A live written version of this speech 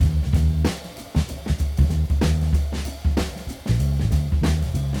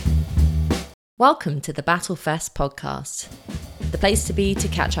Welcome to the Battlefest podcast, the place to be to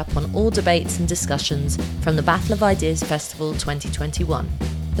catch up on all debates and discussions from the Battle of Ideas Festival 2021.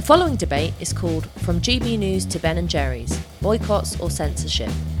 The following debate is called From GB News to Ben & Jerry's, Boycotts or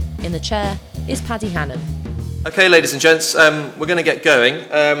Censorship. In the chair is Paddy Hannon. Okay, ladies and gents, we're going to get going.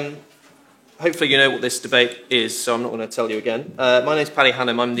 Hopefully you know what this debate is, so I'm not going to tell you again. My name's Paddy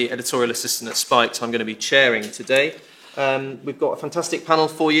Hannon, I'm the editorial assistant at Spiked. I'm going to be chairing today. We've got a fantastic panel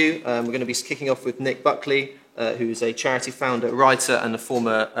for you. We're going to be kicking off with Nick Buckley, who is a charity founder, writer and a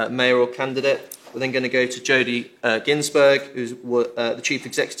former mayoral candidate. We're then going to go to Jody Ginsberg, who's the chief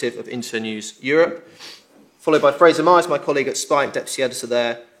executive of Internews Europe, followed by Fraser Myers, my colleague at Spike, deputy editor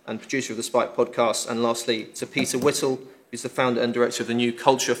there and producer of the Spike podcast, and lastly to Peter Whittle, who's the founder and director of the New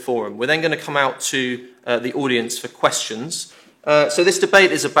Culture Forum. We're then going to come out to the audience for questions. So this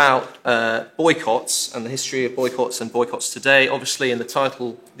debate is about boycotts and the history of boycotts and boycotts today. Obviously, in the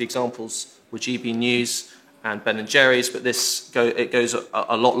title, the examples were GB News and Ben & Jerry's, but it goes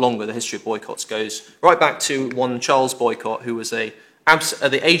a lot longer. The history of boycotts goes right back to one Charles Boycott, who was the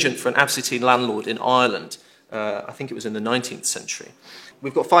agent for an absentee landlord in Ireland. I think it was in the 19th century.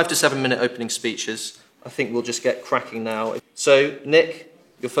 We've got 5 to 7 minute opening speeches. I think we'll just get cracking now. So, Nick,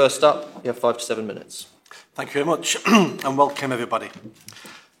 you're first up. You have 5 to 7 minutes. Thank you very much, and welcome everybody.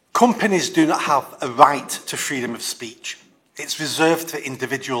 Companies do not have a right to freedom of speech. It's reserved for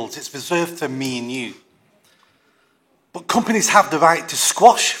individuals. It's reserved for me and you. But companies have the right to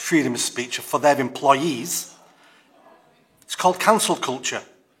squash freedom of speech for their employees. It's called cancel culture.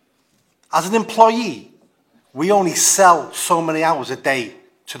 As an employee, we only sell so many hours a day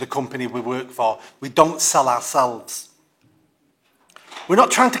to the company we work for. We don't sell ourselves. We're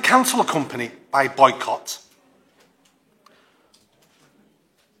not trying to cancel a company by boycott.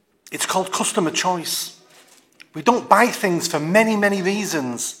 It's called customer choice. We don't buy things for many, many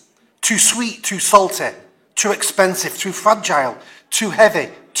reasons. Too sweet, too salty, too expensive, too fragile, too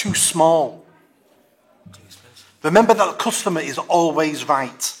heavy, too small. Remember that the customer is always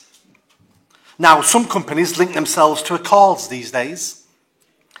right. Now, some companies link themselves to a cause these days.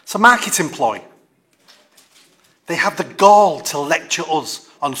 It's a marketing ploy. They have the gall to lecture us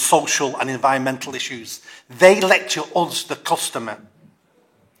on social and environmental issues. They lecture us, the customer.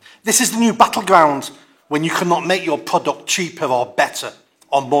 This is the new battleground when you cannot make your product cheaper or better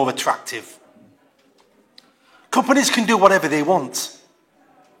or more attractive. Companies can do whatever they want.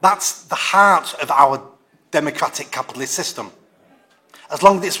 That's the heart of our democratic capitalist system, as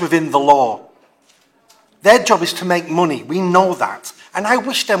long as it's within the law. Their job is to make money. We know that. And I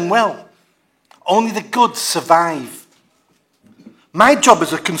wish them well. Only the good survive. My job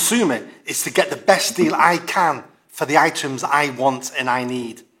as a consumer is to get the best deal I can for the items I want and I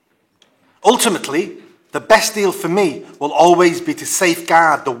need. Ultimately, the best deal for me will always be to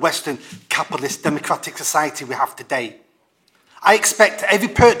safeguard the Western capitalist democratic society we have today. I expect every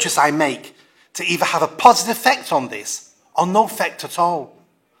purchase I make to either have a positive effect on this or no effect at all,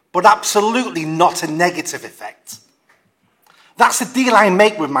 but absolutely not a negative effect. That's the deal I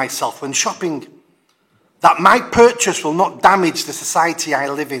make with myself when shopping, that my purchase will not damage the society I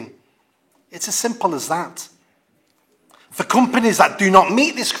live in. It's as simple as that. For companies that do not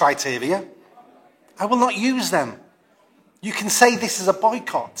meet this criteria, I will not use them. You can say this is a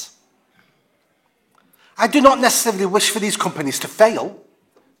boycott. I do not necessarily wish for these companies to fail,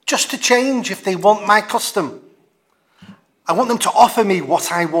 just to change if they want my custom. I want them to offer me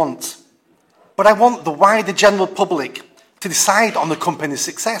what I want, but I want the wider general public to decide on the company's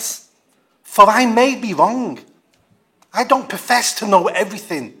success. For I may be wrong. I don't profess to know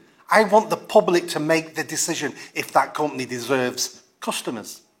everything. I want the public to make the decision if that company deserves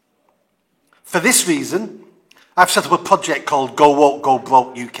customers. For this reason, I've set up a project called Go Woke, Go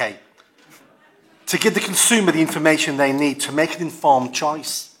Broke UK to give the consumer the information they need to make an informed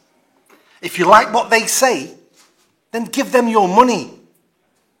choice. If you like what they say, then give them your money.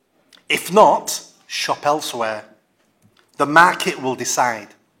 If not, shop elsewhere. The market will decide.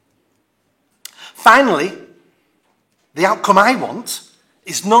 Finally, the outcome I want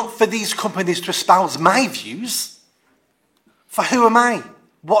is not for these companies to espouse my views. For who am I?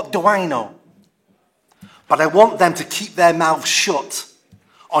 What do I know? But I want them to keep their mouths shut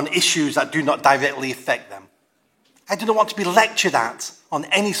on issues that do not directly affect them. I do not want to be lectured at on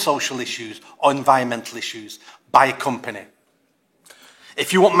any social issues or environmental issues by a company.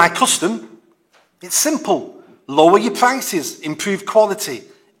 If you want my custom, it's simple. Lower your prices, improve quality,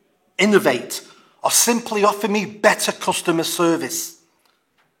 innovate, or simply offer me better customer service.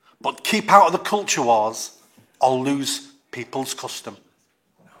 But keep out of the culture wars or lose people's custom.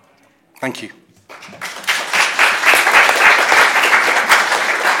 Thank you.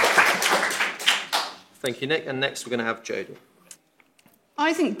 Thank you, Nick. And next we're going to have Jodie.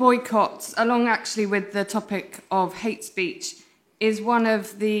 I think boycotts, along actually with the topic of hate speech, is one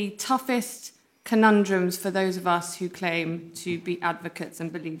of the toughest conundrums for those of us who claim to be advocates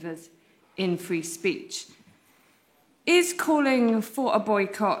and believers in free speech. Is calling for a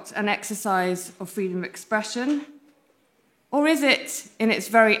boycott an exercise of freedom of expression, or is it, in its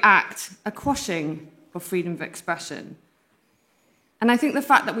very act, a quashing of freedom of expression? And I think the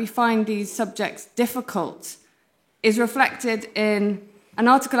fact that we find these subjects difficult is reflected in an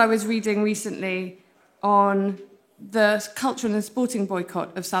article I was reading recently on the cultural and sporting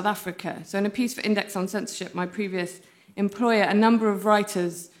boycott of South Africa. So in a piece for Index on Censorship, my previous employer, a number of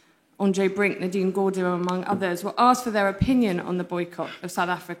writers, Andre Brink, Nadine Gordimer, among others, were asked for their opinion on the boycott of South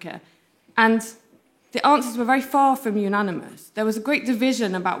Africa. And the answers were very far from unanimous. There was a great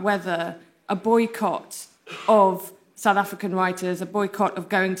division about whether a boycott of South African writers, a boycott of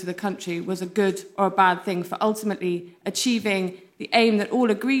going to the country, was a good or a bad thing for ultimately achieving the aim that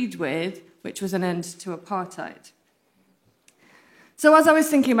all agreed with, which was an end to apartheid. So as I was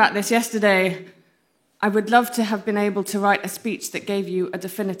thinking about this yesterday, I would love to have been able to write a speech that gave you a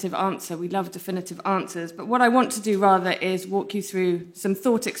definitive answer. We love definitive answers. But what I want to do rather is walk you through some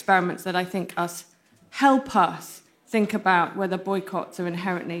thought experiments that I think help us think about whether boycotts are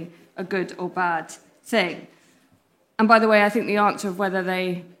inherently a good or bad thing. And by the way, I think the answer of whether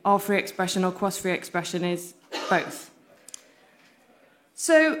they are free expression or cross-free expression is both.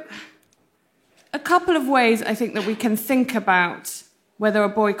 So a couple of ways I think that we can think about whether a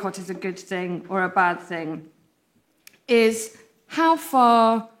boycott is a good thing or a bad thing is how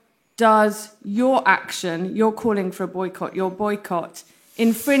far does your action, your calling for a boycott, your boycott,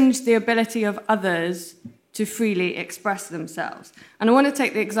 infringe the ability of others to freely express themselves? And I want to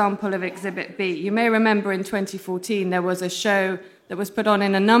take the example of Exhibit B. You may remember in 2014 there was a show that was put on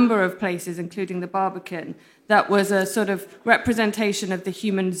in a number of places, including the Barbican, that was a sort of representation of the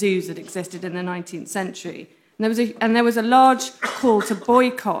human zoos that existed in the 19th century. And there was a large call to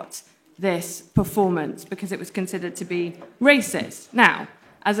boycott this performance because it was considered to be racist. Now,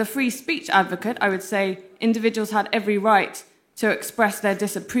 as a free speech advocate, I would say individuals had every right to express their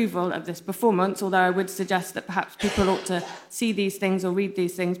disapproval of this performance, although I would suggest that perhaps people ought to see these things or read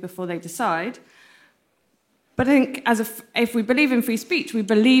these things before they decide. But I think if we believe in free speech, we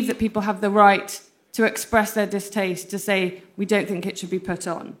believe that people have the right to express their distaste, to say, we don't think it should be put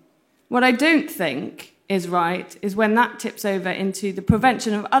on. What I don't think is right is when that tips over into the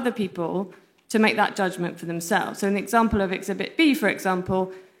prevention of other people to make that judgment for themselves. So in the example of Exhibit B, for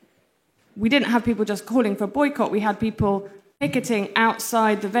example, we didn't have people just calling for a boycott. We had people picketing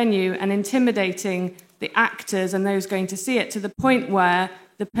outside the venue and intimidating the actors and those going to see it to the point where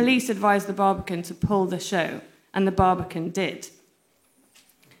the police advised the Barbican to pull the show, and the Barbican did.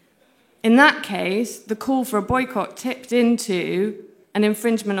 In that case, the call for a boycott tipped into an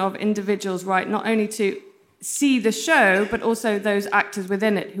infringement of individuals' right not only to see the show, but also those actors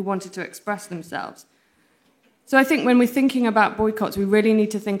within it who wanted to express themselves. So I think when we're thinking about boycotts, we really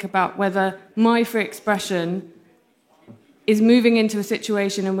need to think about whether my free expression is moving into a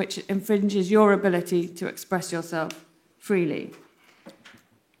situation in which it infringes your ability to express yourself freely,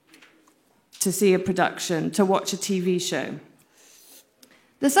 to see a production, to watch a TV show.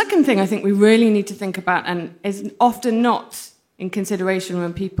 The second thing I think we really need to think about, and is often not in consideration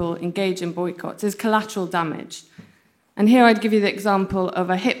when people engage in boycotts, is collateral damage. And here I'd give you the example of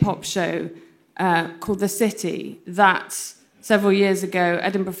a hip-hop show called The City that several years ago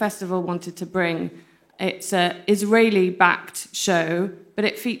Edinburgh Festival wanted to bring. It's an Israeli-backed show, but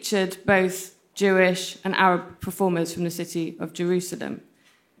it featured both Jewish and Arab performers from the city of Jerusalem.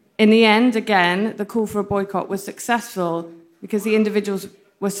 In the end, again, the call for a boycott was successful because the individuals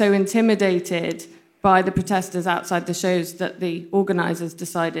were so intimidated by the protesters outside the shows that the organisers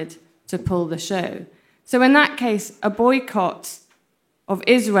decided to pull the show. So in that case, a boycott of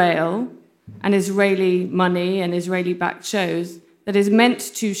Israel and Israeli money and Israeli-backed shows that is meant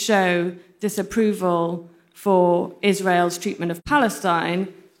to show disapproval for Israel's treatment of Palestine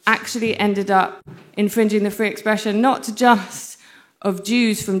actually ended up infringing the free expression not just of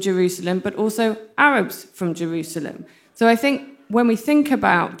Jews from Jerusalem, but also Arabs from Jerusalem. So I think when we think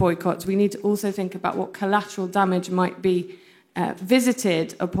about boycotts, we need to also think about what collateral damage might be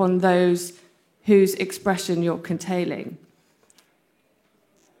visited upon those whose expression you're curtailing.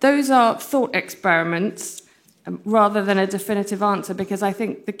 Those are thought experiments rather than a definitive answer, because I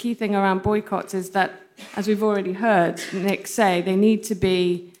think the key thing around boycotts is that, as we've already heard Nick say, they need to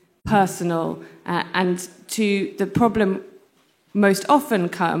be personal, and the problem most often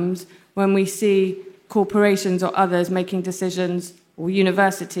comes when we see corporations or others making decisions, or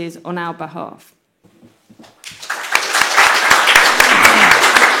universities, on our behalf.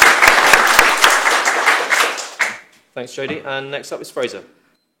 Thanks, Jodie. And next up is Fraser.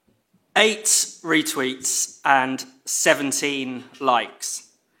 8 retweets and 17 likes.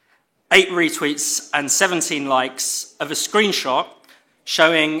 8 retweets and 17 likes of a screenshot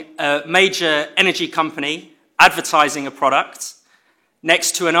showing a major energy company advertising a product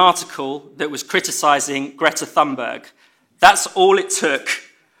next to an article that was criticising Greta Thunberg. That's all it took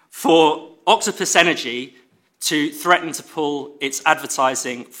for Octopus Energy to threaten to pull its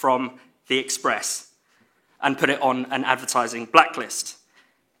advertising from the Express and put it on an advertising blacklist.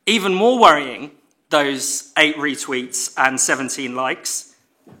 Even more worrying, those 8 retweets and 17 likes,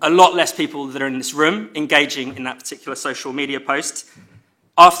 a lot less people that are in this room engaging in that particular social media post,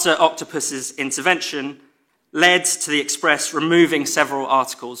 after Octopus's intervention, led to the Express removing several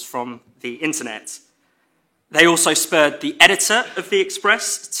articles from the internet. They also spurred the editor of the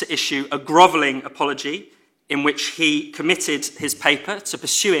Express to issue a grovelling apology in which he committed his paper to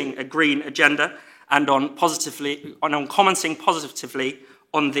pursuing a green agenda and on commenting positively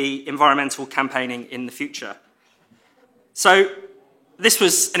on the environmental campaigning in the future. So this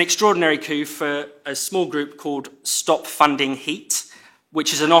was an extraordinary coup for a small group called Stop Funding Heat,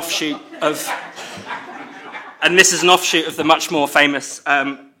 which is an offshoot of, and this is an offshoot of the much more famous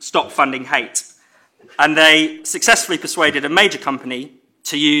Stop Funding Hate. And they successfully persuaded a major company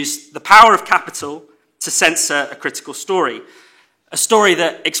to use the power of capital to censor a critical story. A story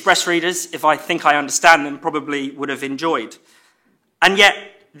that Express readers, if I think I understand them, probably would have enjoyed. And yet,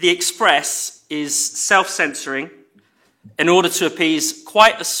 the Express is self-censoring in order to appease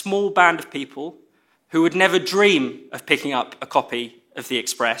quite a small band of people who would never dream of picking up a copy of the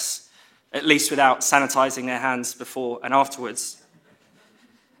Express, at least without sanitising their hands before and afterwards.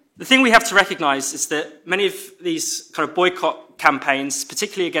 The thing we have to recognise is that many of these kind of boycott campaigns,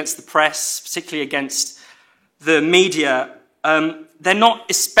 particularly against the press, particularly against the media, they're not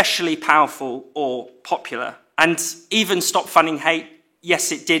especially powerful or popular. And even Stop Funding Hate,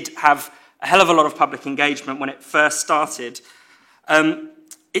 yes, it did have a hell of a lot of public engagement when it first started.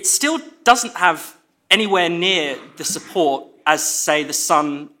 It still doesn't have anywhere near the support as, say, The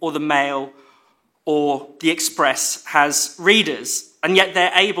Sun or The Mail or The Express has readers. And yet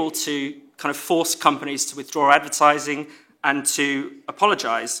they're able to kind of force companies to withdraw advertising and to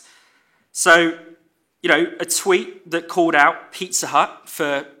apologise. So, you know, a tweet that called out Pizza Hut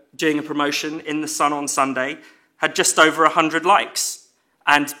for doing a promotion in The Sun on Sunday had just over 100 likes.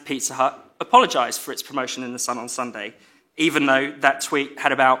 And Pizza Hut apologised for its promotion in The Sun on Sunday, even though that tweet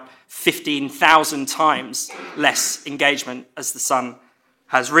had about 15,000 times less engagement as The Sun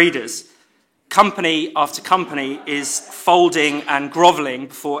has readers. Company after company is folding and grovelling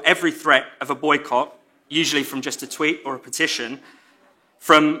before every threat of a boycott, usually from just a tweet or a petition,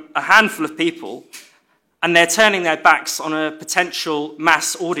 from a handful of people, and they're turning their backs on a potential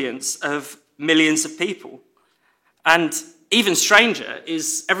mass audience of millions of people. And even stranger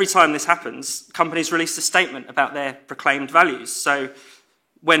is, every time this happens, companies release a statement about their proclaimed values. So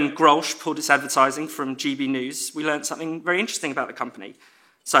when Grolsch pulled its advertising from GB News, we learned something very interesting about the company.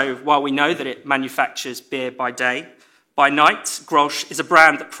 So while we know that it manufactures beer by day, by night, Grolsch is a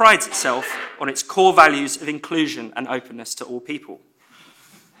brand that prides itself on its core values of inclusion and openness to all people.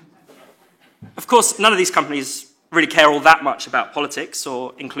 Of course, none of these companies really care all that much about politics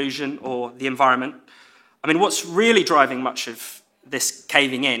or inclusion or the environment. I mean, what's really driving much of this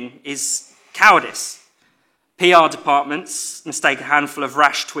caving in is cowardice. PR departments mistake a handful of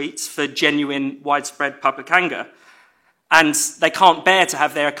rash tweets for genuine, widespread public anger. And they can't bear to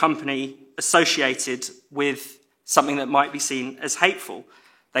have their company associated with something that might be seen as hateful.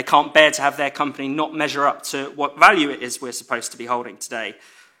 They can't bear to have their company not measure up to what value it is we're supposed to be holding today.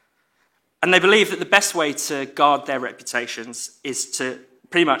 And they believe that the best way to guard their reputations is to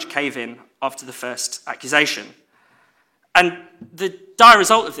pretty much cave in after the first accusation. And the dire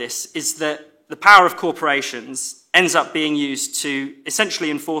result of this is that the power of corporations ends up being used to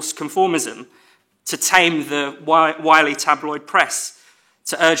essentially enforce conformism, to tame the wily tabloid press,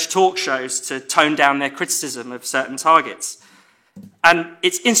 to urge talk shows to tone down their criticism of certain targets. And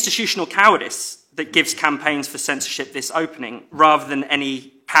it's institutional cowardice that gives campaigns for censorship this opening, rather than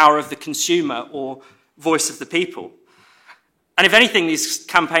any power of the consumer or voice of the people. And if anything, these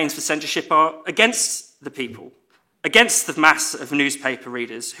campaigns for censorship are against the people, against the mass of newspaper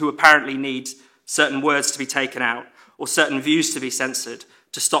readers who apparently need certain words to be taken out or certain views to be censored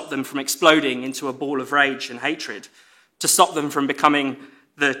to stop them from exploding into a ball of rage and hatred, to stop them from becoming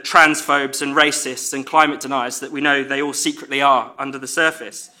the transphobes and racists and climate deniers that we know they all secretly are under the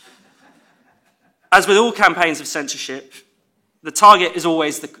surface. As with all campaigns of censorship, the target is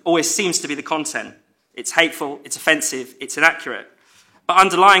always seems to be the content. It's hateful, it's offensive, it's inaccurate. But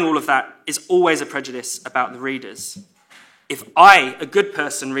underlying all of that is always a prejudice about the readers. If I, a good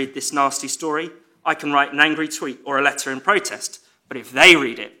person, read this nasty story, I can write an angry tweet or a letter in protest. But if they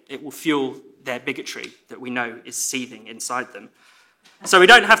read it, it will fuel their bigotry that we know is seething inside them. So we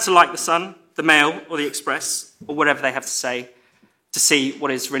don't have to like The Sun, the Mail, or the Express, or whatever they have to say, to see what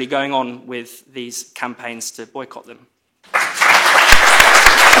is really going on with these campaigns to boycott them.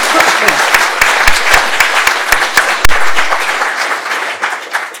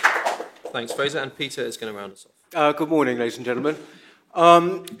 Thanks, Fraser. And Peter is going to round us off. Good morning, ladies and gentlemen.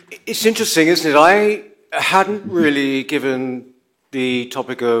 It's interesting, isn't it? I hadn't really given the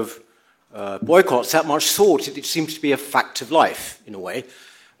topic of boycotts that much thought. It seems to be a fact of life, in a way.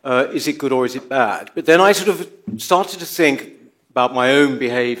 Is it good or is it bad? But then I sort of started to think about my own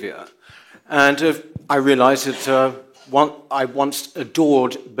behaviour, and I realised that I once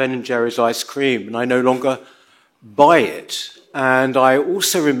adored Ben & Jerry's ice cream, and I no longer buy it. And I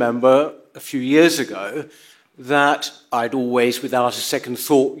also remember a few years ago that I'd always, without a second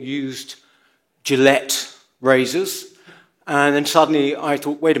thought, used Gillette razors. And then suddenly I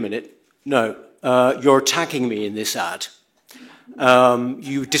thought, wait a minute, no, you're attacking me in this ad.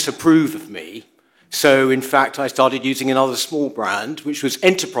 You disapprove of me. So, in fact, I started using another small brand, which was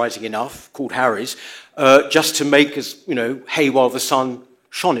enterprising enough, called Harry's, just to make us, hay while the sun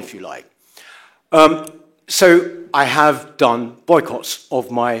shone, if you like. So I have done boycotts of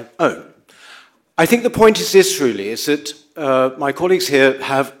my own. I think the point is this, really, is that my colleagues here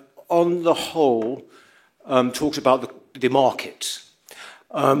have, on the whole, talked about the market.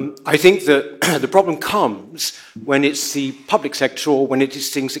 I think that the problem comes when it's the public sector or when it is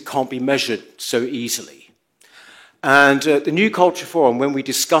things that can't be measured so easily. And the New Culture Forum, when we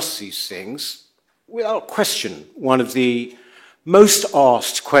discuss these things, without question, one of the most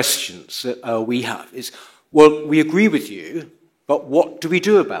asked questions that we have is, well, we agree with you, but what do we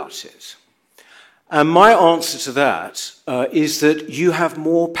do about it? And my answer to that is that you have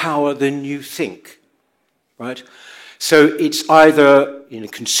more power than you think, right? So it's either, in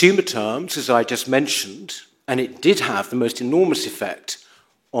consumer terms, as I just mentioned, and it did have the most enormous effect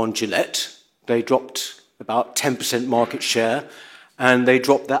on Gillette. They dropped about 10% market share, and they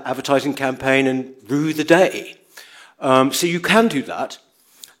dropped that advertising campaign and rue the day. So you can do that,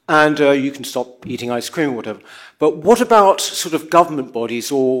 and you can stop eating ice cream or whatever. But what about sort of government bodies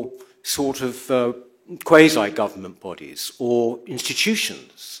or sort of quasi-government bodies or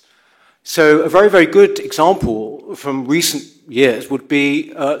institutions? So a very, very good example from recent years would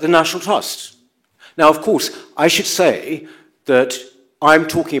be the National Trust. Now, of course, I should say that I'm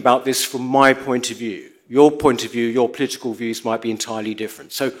talking about this from my point of view. Your point of view, your political views might be entirely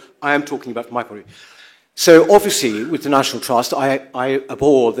different. So I am talking about my point of view. So obviously, with the National Trust, I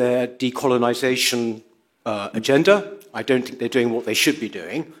abhor their decolonisation agenda. I don't think they're doing what they should be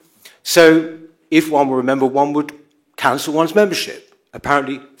doing. So if one will remember, one would cancel one's membership.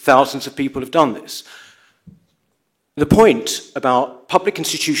 Apparently, thousands of people have done this. The point about public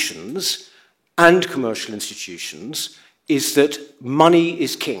institutions and commercial institutions is that money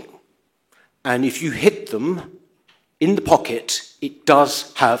is king. And if you hit them in the pocket, it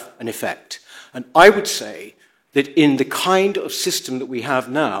does have an effect. And I would say that in the kind of system that we have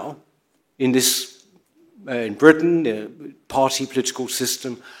now, in Britain, the party political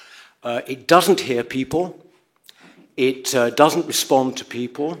system, it doesn't hear people. It doesn't respond to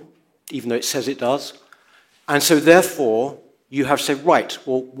people, even though it says it does. And so therefore, you have to say, right,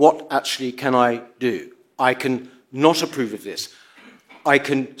 well, what actually can I do? I can not approve of this. I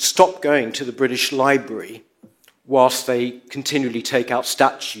can stop going to the British Library whilst they continually take out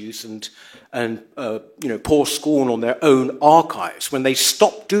statues and pour scorn on their own archives when they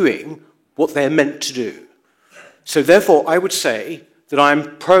stop doing what they're meant to do. So therefore, I would say that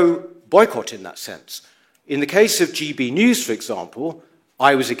I'm pro-boycott in that sense. In the case of GB News, for example,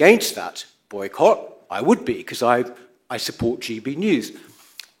 I was against that boycott. I would be, because I support GB News.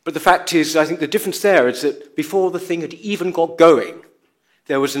 But the fact is, I think the difference there is that before the thing had even got going,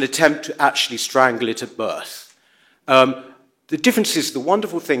 there was an attempt to actually strangle it at birth. The difference is, the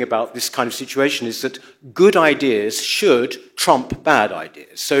wonderful thing about this kind of situation is that good ideas should trump bad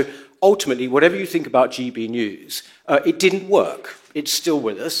ideas. So ultimately, whatever you think about GB News, it didn't work. It's still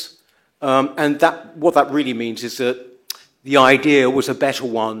with us. And what that really means is that the idea was a better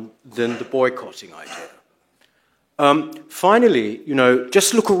one than the boycotting idea. Finally,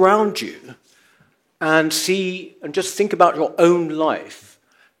 just look around you and see, and just think about your own life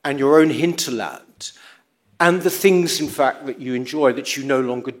and your own hinterland and the things, in fact, that you enjoy that you no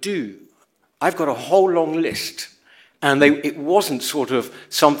longer do. I've got a whole long list, and it wasn't sort of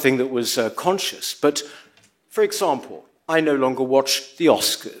something that was conscious. But, for example, I no longer watch the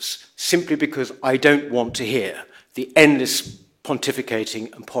Oscars, simply because I don't want to hear the endless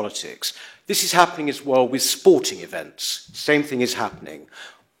pontificating and politics. This is happening as well with sporting events. Same thing is happening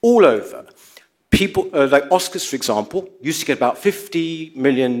all over. People, like Oscars, for example, used to get about 50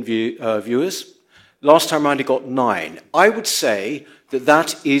 million viewers. Last time around, it got 9. I would say that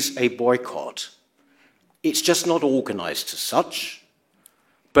that is a boycott. It's just not organized as such,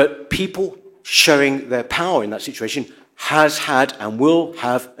 but people showing their power in that situation has had and will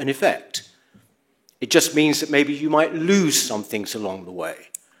have an effect. It just means that maybe you might lose some things along the way.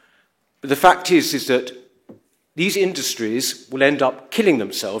 But the fact is that these industries will end up killing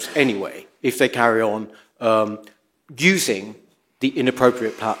themselves anyway if they carry on using the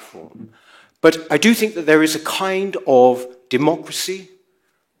inappropriate platform. But I do think that there is a kind of democracy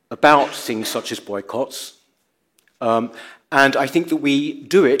about things such as boycotts. And I think that we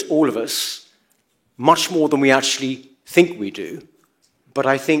do it, all of us, much more than we actually think we do. But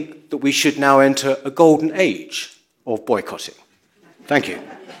I think that we should now enter a golden age of boycotting. Thank you.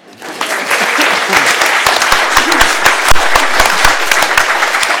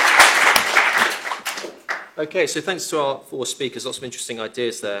 Okay, so thanks to our 4 speakers, lots of interesting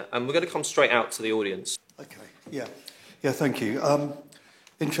ideas there. And we're going to come straight out to the audience. Okay, yeah, thank you.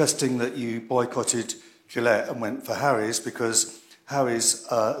 Interesting that you boycotted Gillette and went for Harry's, because Harry's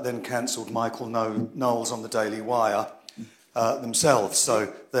then cancelled Michael Knowles on the Daily Wire themselves,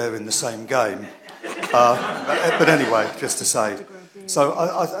 so they're in the same game. But anyway, just to say. So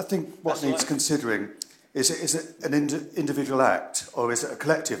I think what needs considering is it an individual act or is it a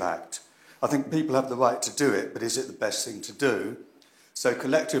collective act? I think people have the right to do it, but is it the best thing to do? So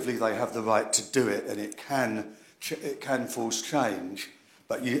collectively they have the right to do it, and it can force change.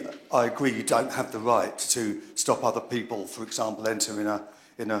 But I agree, you don't have the right to stop other people, for example, entering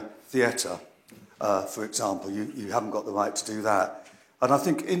in a theatre. For example, you haven't got the right to do that. And I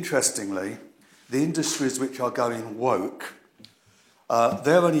think, interestingly, the industries which are going woke,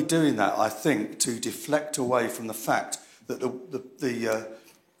 they're only doing that, I think, to deflect away from the fact that the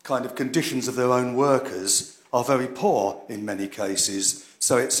kind of conditions of their own workers are very poor in many cases.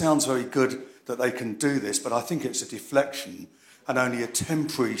 So it sounds very good that they can do this, but I think it's a deflection and only a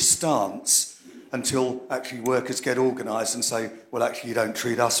temporary stance until actually workers get organised and say, well, actually, you don't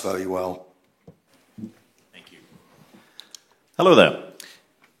treat us very well. Thank you. Hello there.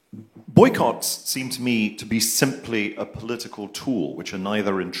 Boycotts seem to me to be simply a political tool, which are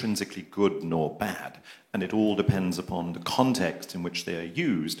neither intrinsically good nor bad, and it all depends upon the context in which they are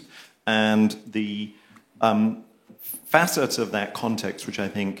used, and the facets of that context, which I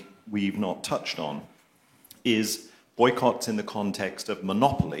think we've not touched on, is boycotts in the context of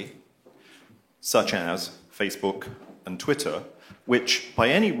monopoly, such as Facebook and Twitter, which by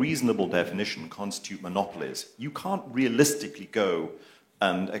any reasonable definition constitute monopolies. You can't realistically go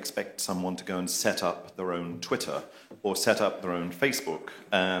and expect someone to go and set up their own Twitter or set up their own Facebook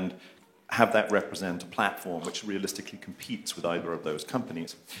and have that represent a platform which realistically competes with either of those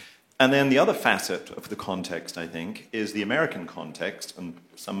companies. And then the other facet of the context, I think, is the American context, and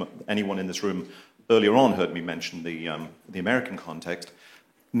anyone in this room earlier on heard me mention the American context.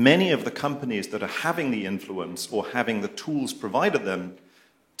 Many of the companies that are having the influence or having the tools provided them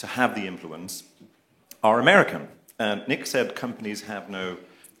to have the influence are American. And Nick said companies have no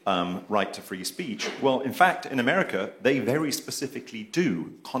right to free speech. Well, in fact, in America, they very specifically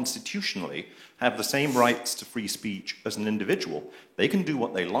do, constitutionally, have the same rights to free speech as an individual. They can do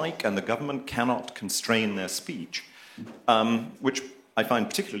what they like, and the government cannot constrain their speech, which I find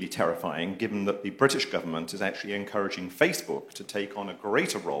particularly terrifying, given that the British government is actually encouraging Facebook to take on a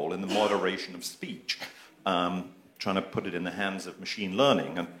greater role in the moderation of speech, trying to put it in the hands of machine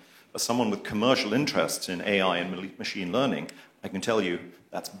learning. And as someone with commercial interests in AI and machine learning, I can tell you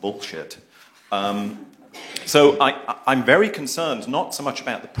that's bullshit. So I'm very concerned not so much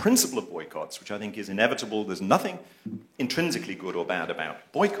about the principle of boycotts, which I think is inevitable. There's nothing intrinsically good or bad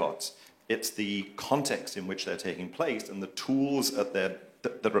about boycotts. It's the context in which they're taking place and the tools that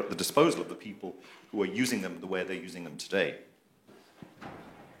are at the disposal of the people who are using them the way they're using them today.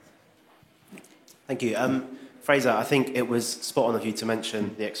 Thank you. Fraser, I think it was spot on of you to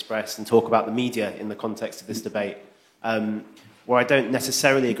mention The Express and talk about the media in the context of this debate. Where I don't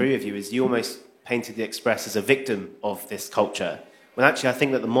necessarily agree with you is you almost painted The Express as a victim of this culture, when actually I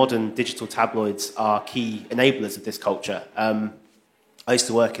think that the modern digital tabloids are key enablers of this culture. I used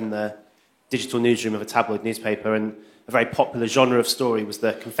to work in the digital newsroom of a tabloid newspaper, and a very popular genre of story was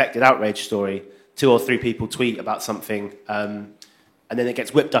the confected outrage story. 2 or 3 people tweet about something, and then it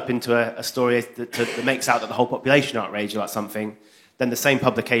gets whipped up into a story that makes out that the whole population are outraged about something. Then the same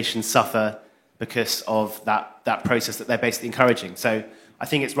publications suffer because of that process that they're basically encouraging. So I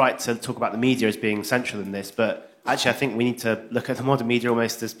think it's right to talk about the media as being central in this, but actually I think we need to look at the modern media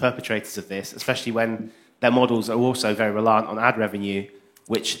almost as perpetrators of this, especially when their models are also very reliant on ad revenue,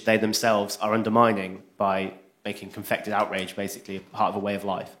 which they themselves are undermining by making confected outrage basically part of a way of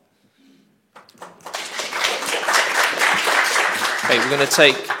life. Okay, we're going to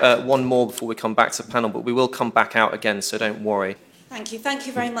take one more before we come back to the panel, but we will come back out again, so don't worry. Thank you. Thank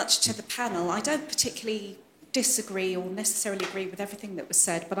you very much to the panel. I don't particularly disagree or necessarily agree with everything that was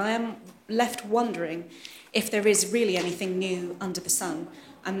said, but I am left wondering if there is really anything new under the sun.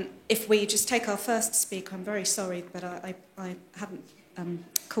 And if we just take our first speaker, I'm very sorry, but I haven't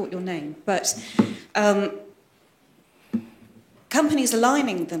caught your name, but companies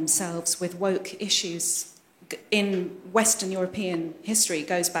aligning themselves with woke issues in Western European history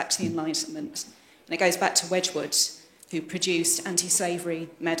goes back to the Enlightenment, and it goes back to Wedgwood, who produced anti-slavery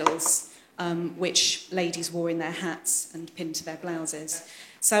medals, which ladies wore in their hats and pinned to their blouses.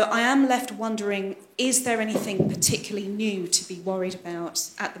 So I am left wondering, is there anything particularly new to be worried about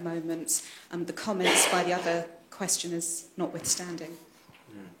at the moment, the comments by the other questioners notwithstanding?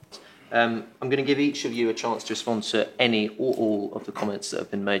 I'm going to give each of you a chance to respond to any or all of the comments that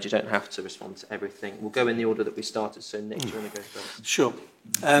have been made. You don't have to respond to everything. We'll go in the order that we started. So, Nick, do you want to go first? Sure.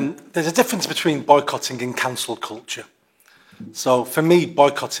 There's a difference between boycotting and cancel culture. So, for me,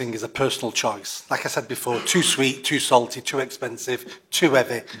 boycotting is a personal choice. Like I said before, too sweet, too salty, too expensive, too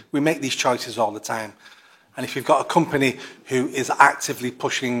heavy. We make these choices all the time. And if you've got a company who is actively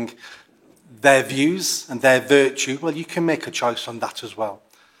pushing their views and their virtue, well, you can make a choice on that as well.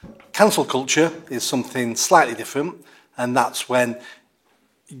 Cancel culture is something slightly different, and that's when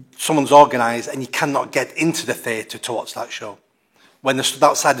someone's organised and you cannot get into the theatre to watch that show. When they're stood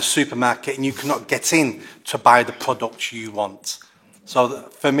outside the supermarket and you cannot get in to buy the product you want. So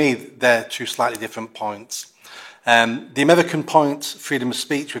for me, they're two slightly different points. The American point, freedom of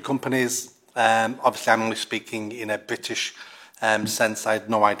speech with companies, obviously I'm only speaking in a British sense. I had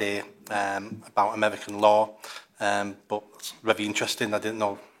no idea about American law, but it's very interesting. I didn't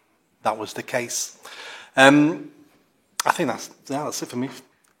know that was the case. I think that's it for me.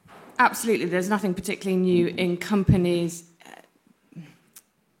 Absolutely, there's nothing particularly new in companies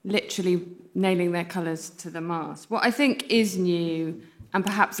literally nailing their colours to the mast. What I think is new, and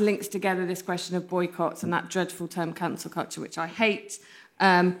perhaps links together this question of boycotts and that dreadful term cancel culture, which I hate,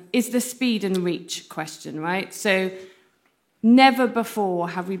 is the speed and reach question, right? So never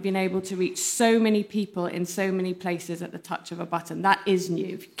before have we been able to reach so many people in so many places at the touch of a button. That is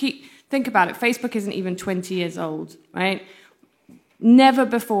new. Think about it. Facebook isn't even 20 years old, right? Never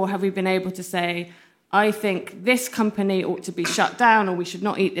before have we been able to say, I think this company ought to be shut down, or we should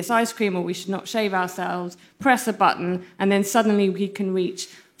not eat this ice cream, or we should not shave ourselves, press a button, and then suddenly we can reach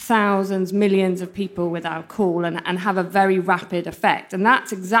thousands, millions of people with our call and have a very rapid effect. And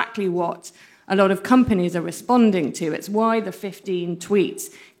that's exactly what a lot of companies are responding to. It's why the 15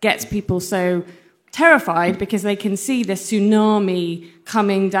 tweets gets people so terrified, because they can see the tsunami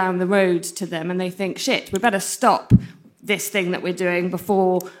coming down the road to them and they think, shit, we better stop this thing that we're doing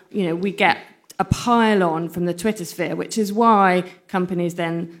before, we get a pile-on from the Twitter sphere, which is why companies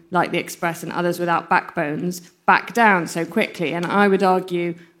then, like The Express and others without backbones, back down so quickly. And I would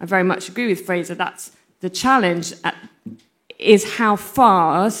argue, I very much agree with Fraser, that's the challenge, is how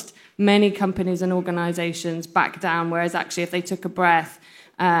fast many companies and organisations back down, whereas actually if they took a breath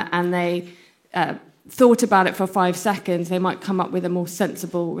and they thought about it for 5 seconds, they might come up with a more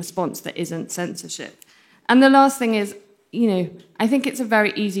sensible response that isn't censorship. And the last thing is, I think it's a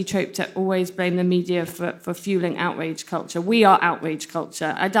very easy trope to always blame the media for fueling outrage culture. We are outrage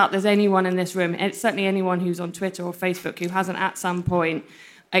culture. I doubt there's anyone in this room, certainly anyone who's on Twitter or Facebook, who hasn't at some point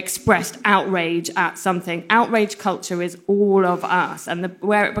expressed outrage at something. Outrage culture is all of us. And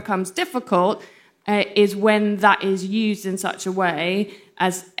where it becomes difficult is when that is used in such a way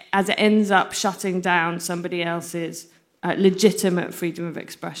as it ends up shutting down somebody else's legitimate freedom of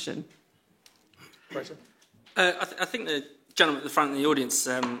expression. I think the gentleman at the front of the audience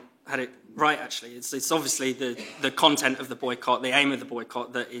had it right, actually. It's obviously the content of the boycott, the aim of the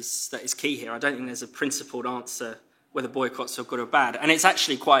boycott that is key here. I don't think there's a principled answer whether boycotts are good or bad. And it's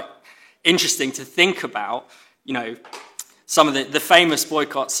actually quite interesting to think about, some of the famous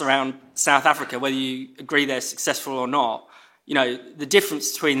boycotts around South Africa, whether you agree they're successful or not. The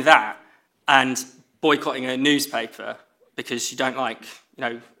difference between that and boycotting a newspaper because you don't like,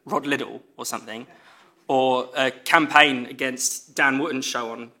 Rod Liddell or something, or a campaign against Dan Wootton's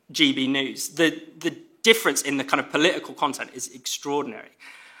show on GB News. The difference in the kind of political content is extraordinary.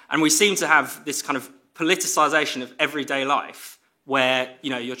 And we seem to have this kind of politicisation of everyday life where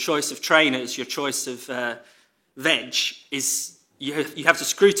your choice of trainers, your choice of veg is you have to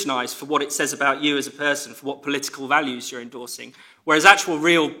scrutinise for what it says about you as a person, for what political values you're endorsing, whereas actual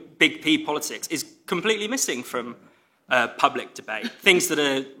real big P politics is completely missing from public debate. Things that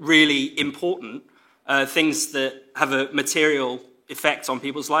are really important, things that have a material effect on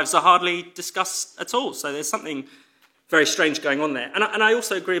people's lives are hardly discussed at all. So there's something very strange going on there. And I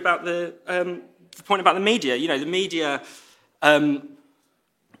also agree about the point about the media. The media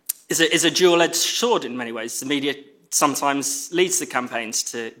is a dual-edged sword in many ways. The media sometimes leads the campaigns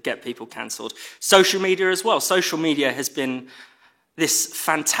to get people cancelled. Social media as well. Social media has been this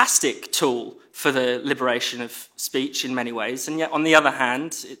fantastic tool for the liberation of speech in many ways, and yet on the other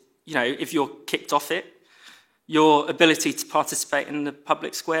hand, if you're kicked off it, your ability to participate in the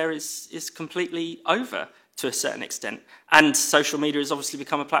public square is completely over to a certain extent. And social media has obviously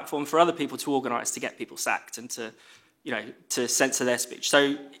become a platform for other people to organise to get people sacked and to censor their speech.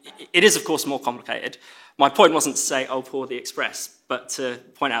 So it is, of course, more complicated. My point wasn't to say, oh, poor the Express, but to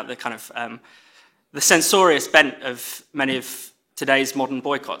point out the kind of the censorious bent of many of today's modern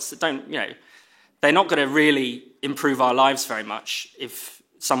boycotts that don't, they're not going to really improve our lives very much if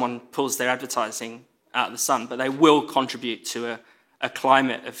someone pulls their advertising out of the sun, but they will contribute to a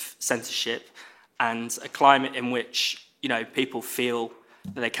climate of censorship and a climate in which, people feel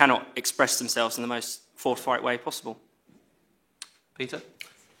that they cannot express themselves in the most forthright way possible. Peter?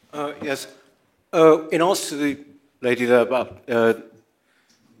 Yes. In answer to the lady there about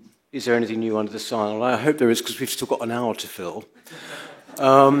is there anything new under the sun? Well, I hope there is, because we've still got an hour to fill.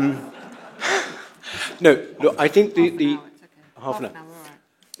 No, look, I think the half an hour.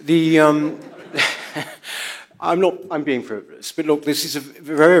 I'm being frivolous, but look, this is a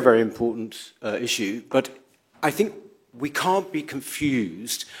very, very important issue, but I think we can't be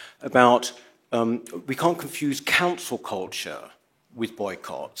confused about, we can't confuse cancel culture with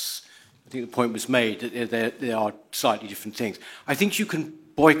boycotts. I think the point was made that there are slightly different things. I think you can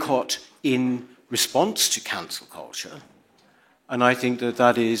boycott in response to cancel culture, and I think that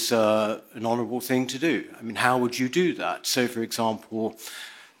that is an honourable thing to do. I mean, how would you do that? So, for example,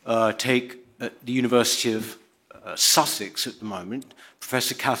 take the University of Sussex at the moment,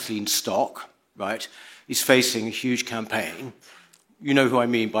 Professor Kathleen Stock, right, is facing a huge campaign. You know who I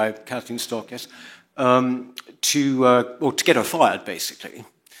mean by Kathleen Stock, yes? To get her fired, basically.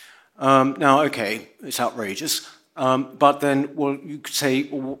 Now, okay, it's outrageous, but then, well, you could say,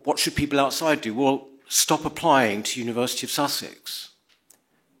 well, what should people outside do? Well, stop applying to University of Sussex.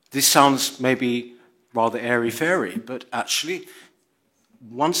 This sounds maybe rather airy-fairy, but actually,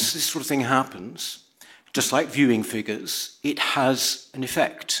 once this sort of thing happens, just like viewing figures, it has an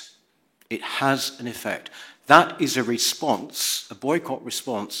effect. It has an effect. That is a response, a boycott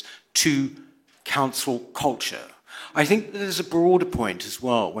response to cancel culture. I think there's a broader point as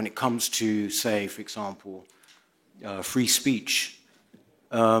well when it comes to, say, for example, free speech.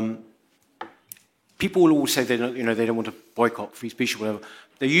 People will always say they don't want to boycott free speech or whatever.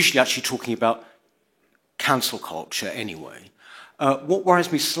 They're usually actually talking about cancel culture anyway. What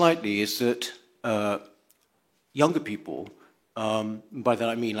worries me slightly is that younger people, by that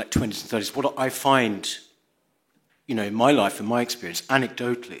I mean like 20s and 30s, what I find, in my life and my experience,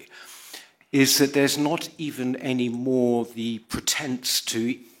 anecdotally, is that there's not even any more the pretense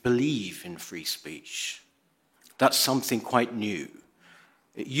to believe in free speech. That's something quite new.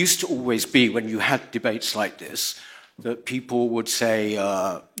 It used to always be, when you had debates like this, that people would say,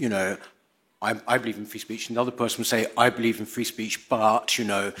 I believe in free speech, and the other person would say, I believe in free speech, but,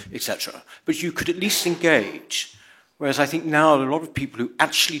 etc. But you could at least engage. Whereas I think now a lot of people who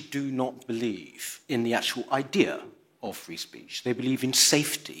actually do not believe in the actual idea of free speech, they believe in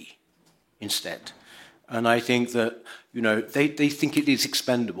safety instead. And I think that, they think it is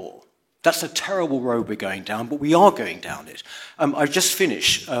expendable. That's a terrible road we're going down, but we are going down it. I'll just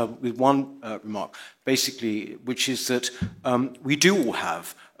finish with one remark, basically, which is that we do all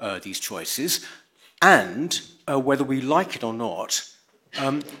have these choices, and whether we like it or not,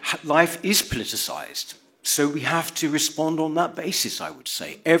 life is politicized. So we have to respond on that basis, I would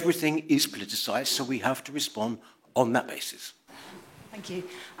say. Everything is politicized, so we have to respond on that basis. Thank you.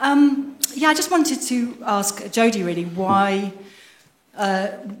 I just wanted to ask Jodie, really, why,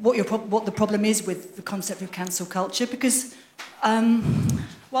 what the problem is with the concept of cancel culture, because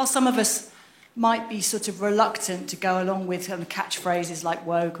while some of us might be sort of reluctant to go along with kind of catchphrases like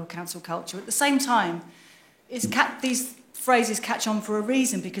woke or cancel culture, at the same time, these phrases catch on for a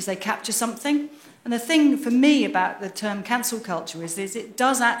reason, because they capture something. And the thing for me about the term cancel culture is it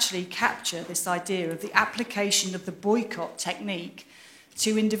does actually capture this idea of the application of the boycott technique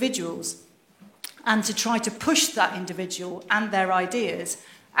to individuals. and to try to push that individual and their ideas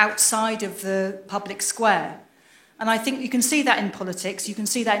outside of the public square. And I think you can see that in politics, you can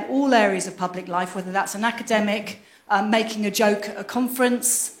see that in all areas of public life, whether that's an academic making a joke at a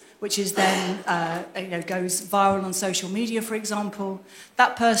conference, which is then goes viral on social media, for example.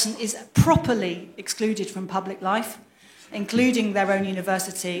 That person is properly excluded from public life, including their own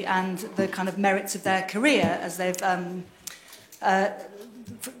university and the kind of merits of their career as they've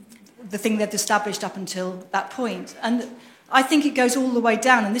the thing they've established up until that point. And I think it goes all the way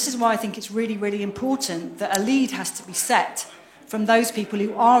down, and this is why I think it's really, really important that a lead has to be set from those people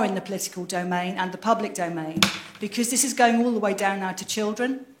who are in the political domain and the public domain, because this is going all the way down now to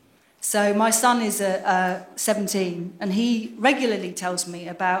children. So my son is 17, and he regularly tells me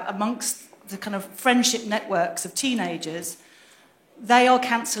about, amongst the kind of friendship networks of teenagers, they are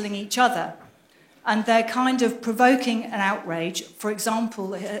cancelling each other. And they're kind of provoking an outrage. For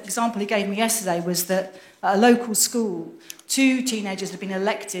example, an example he gave me yesterday was that at a local school, 2 teenagers had been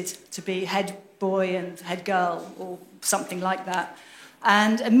elected to be head boy and head girl, or something like that.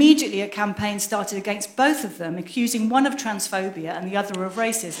 And immediately a campaign started against both of them, accusing one of transphobia and the other of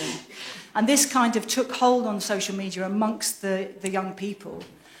racism. And this kind of took hold on social media amongst the young people.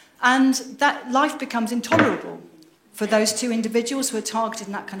 And that life becomes intolerable for those 2 individuals who are targeted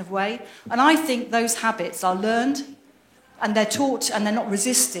in that kind of way. And I think those habits are learned, and they're taught, and they're not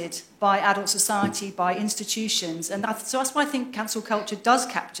resisted by adult society, by institutions. And so that's why I think cancel culture does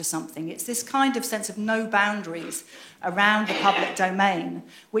capture something. It's this kind of sense of no boundaries around the public domain,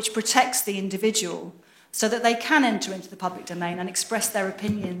 which protects the individual so that they can enter into the public domain and express their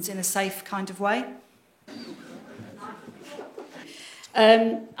opinions in a safe kind of way.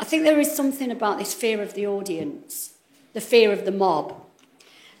 I think there is something about this fear of the audience, the fear of the mob.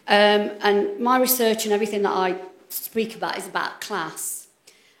 And my research and everything that I speak about is about class.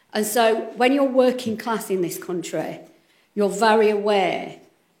 And so when you're working class in this country, you're very aware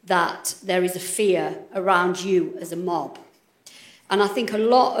that there is a fear around you as a mob. And I think a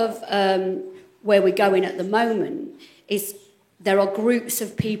lot of where we're going at the moment is there are groups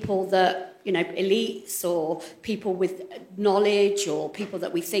of people that, you know, elites or people with knowledge or people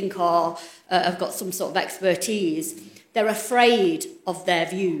that we think are have got some sort of expertise. They're afraid of their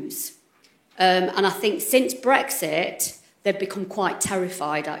views. And I think since Brexit, they've become quite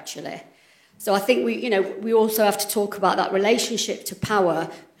terrified, actually. So I think we also have to talk about that relationship to power,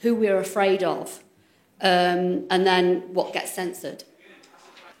 who we're afraid of, and then what gets censored.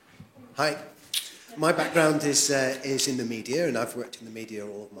 Hi. My background is in the media, and I've worked in the media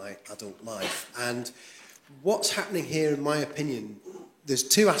all of my adult life. And what's happening here, in my opinion, there's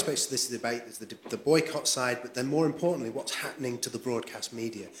 2 aspects to this debate. There's the boycott side, but then more importantly, what's happening to the broadcast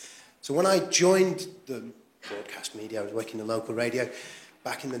media. So when I joined the broadcast media, I was working in local radio.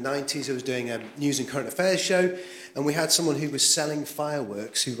 Back in the 90s, I was doing a news and current affairs show, and we had someone who was selling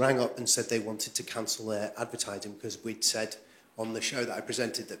fireworks who rang up and said they wanted to cancel their advertising because we'd said on the show that I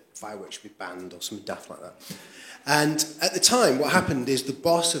presented that fireworks should be banned or something daft like that. And at the time, what happened is the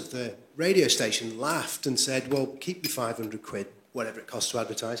boss of the radio station laughed and said, well, keep your 500 quid, whatever it costs to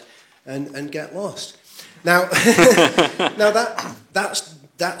advertise, and get lost. Now,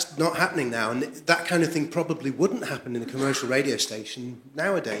 that's not happening now, and that kind of thing probably wouldn't happen in a commercial radio station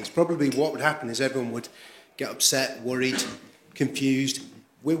nowadays. Probably what would happen is everyone would get upset, worried, confused.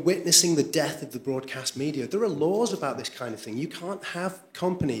 We're witnessing the death of the broadcast media. There are laws about this kind of thing. You can't have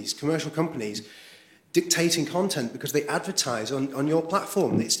companies, commercial companies, dictating content because they advertise on your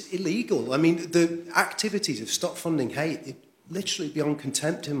platform. It's illegal. I mean, the activities of Stop Funding Hate, are literally beyond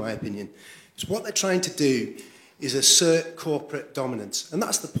contempt, in my opinion. So what they're trying to do is assert corporate dominance. And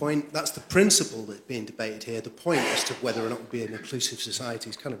that's the point, that's the principle that's being debated here. The point as to whether or not it would be an inclusive society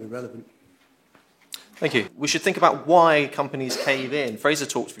is kind of irrelevant. Thank you. We should think about why companies cave in. Fraser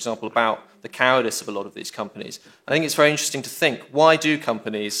talked, for example, about the cowardice of a lot of these companies. I think it's very interesting to think, why do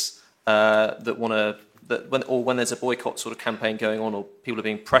companies when there's a boycott sort of campaign going on or people are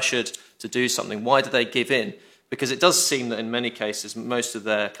being pressured to do something, why do they give in? Because it does seem that in many cases, most of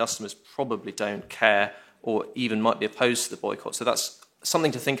their customers probably don't care or even might be opposed to the boycott. So that's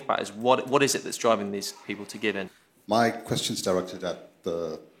something to think about, is what is it that's driving these people to give in? My question's directed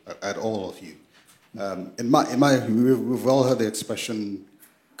at all of you. We've all heard the expression,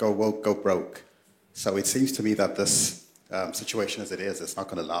 go woke, go broke. So it seems to me that this situation as it is, it's not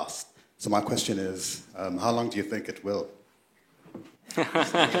going to last. So my question is, how long do you think it will?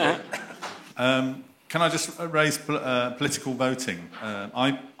 Can I just raise political voting?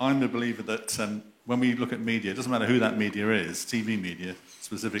 I'm a believer that when we look at media, it doesn't matter who that media is, TV media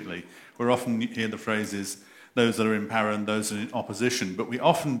specifically, we're often hear the phrases, those that are in power and those in opposition. But we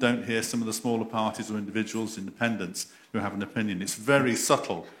often don't hear some of the smaller parties or individuals, independents, who have an opinion. It's very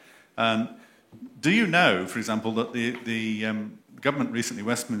subtle. Do you know, for example, that the government recently,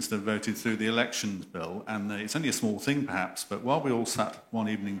 Westminster, voted through the elections bill, and it's only a small thing perhaps, but while we all sat one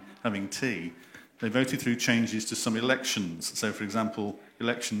evening having tea, they voted through changes to some elections. So, for example,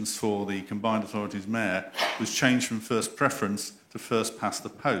 elections for the Combined Authorities Mayor was changed from first preference to first past the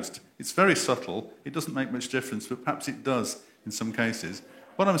post. It's very subtle. It doesn't make much difference, but perhaps it does in some cases.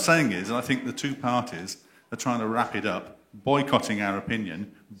 What I'm saying is, and I think the two parties are trying to wrap it up, boycotting our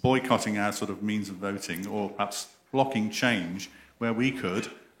opinion, boycotting our sort of means of voting, or perhaps blocking change where we could,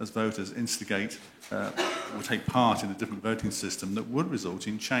 as voters, instigate or take part in a different voting system that would result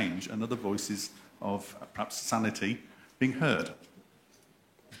in change and other voices of perhaps sanity being heard.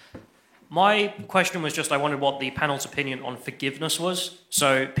 My question was just, I wondered what the panel's opinion on forgiveness was.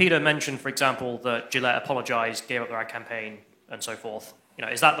 So Peter mentioned, for example, that Gillette apologised, gave up their ad campaign, and so forth. You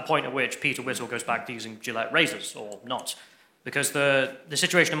know, is that the point at which Peter Whittle goes back to using Gillette razors, or not? Because the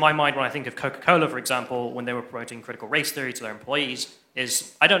situation in my mind when I think of Coca-Cola, for example, when they were promoting critical race theory to their employees,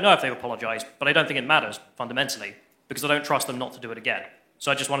 is I don't know if they've apologised, but I don't think it matters fundamentally, because I don't trust them not to do it again.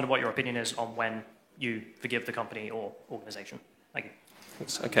 So I just wondered what your opinion is on when you forgive the company or organisation. Thank you.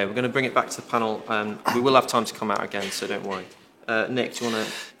 Thanks. Okay, we're going to bring it back to the panel. We will have time to come out again, so don't worry. Nick, do you want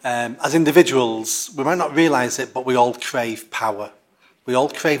to... As individuals, we might not realise it, but we all crave power. We all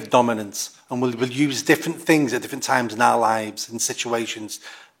crave dominance, and we'll use different things at different times in our lives and situations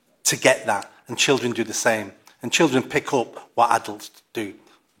to get that. And children do the same. And children pick up what adults do.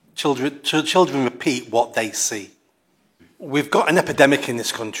 Children repeat what they see. We've got an epidemic in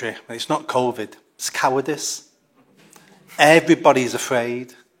this country, and it's not COVID, it's cowardice. Everybody's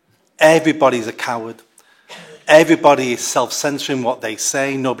afraid. Everybody's a coward. Everybody is self-censoring what they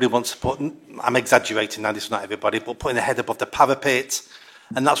say. Nobody wants to put, I'm exaggerating now, this is not everybody, but putting their head above the parapet.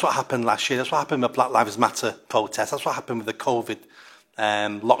 And that's what happened last year. That's what happened with Black Lives Matter protests. That's what happened with the COVID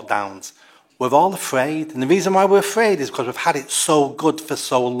lockdowns. We're all afraid. And the reason why we're afraid is because we've had it so good for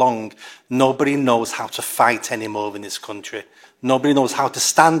so long. Nobody knows how to fight anymore in this country. Nobody knows how to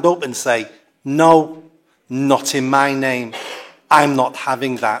stand up and say, no, not in my name. I'm not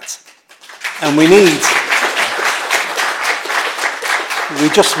having that. And we need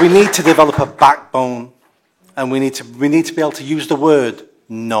to develop a backbone, and we need to be able to use the word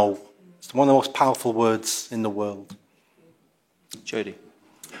no. It's one of the most powerful words in the world. Jodie.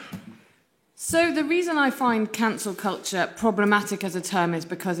 So the reason I find cancel culture problematic as a term is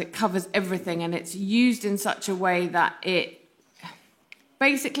because it covers everything, and it's used in such a way that it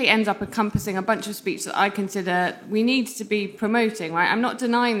basically ends up encompassing a bunch of speech that I consider we need to be promoting, right? I'm not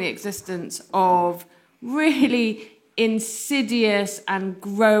denying the existence of really insidious and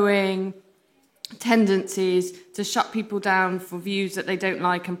growing tendencies to shut people down for views that they don't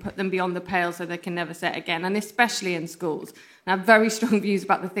like and put them beyond the pale so they can never say it again, and especially in schools. And I have very strong views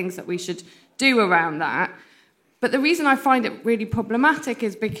about the things that we should do around that. But the reason I find it really problematic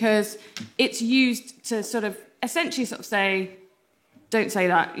is because it's used to sort of essentially sort of say, don't say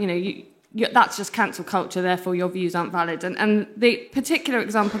that, that's just cancel culture, therefore your views aren't valid. And the particular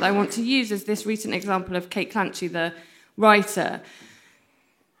example that I want to use is this recent example of Kate Clancy, the writer.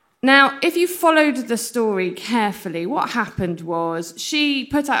 Now, if you followed the story carefully, what happened was she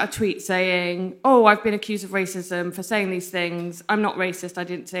put out a tweet saying, oh, I've been accused of racism for saying these things. I'm not racist, I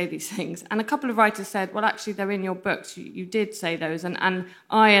didn't say these things. And a couple of writers said, well, actually, they're in your books. You did say those. And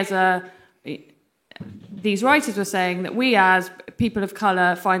these writers were saying that we as people of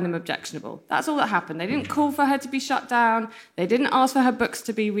colour find them objectionable. That's all that happened. They didn't call for her to be shut down. They didn't ask for her books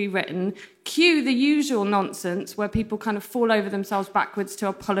to be rewritten. Cue the usual nonsense where people kind of fall over themselves backwards to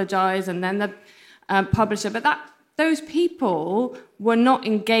apologise and then the publisher. But those people were not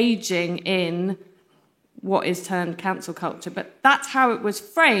engaging in what is termed cancel culture. But that's how it was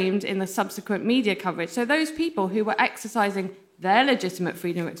framed in the subsequent media coverage. So those people who were exercising their legitimate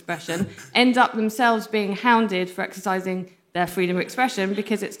freedom of expression end up themselves being hounded for exercising their freedom of expression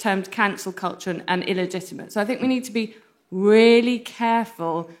because it's termed cancel culture and illegitimate. So I think we need to be really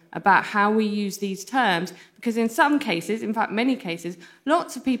careful about how we use these terms, because in some cases, in fact many cases,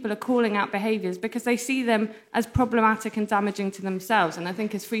 lots of people are calling out behaviours because they see them as problematic and damaging to themselves. And I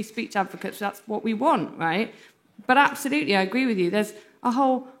think as free speech advocates, that's what we want, right? But absolutely, I agree with you. There's a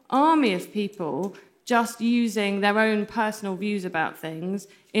whole army of people just using their own personal views about things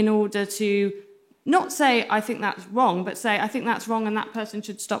in order to not say, I think that's wrong, but say, I think that's wrong and that person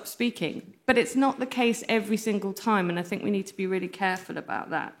should stop speaking. But it's not the case every single time, and I think we need to be really careful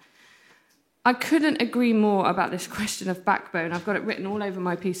about that. I couldn't agree more about this question of backbone. I've got it written all over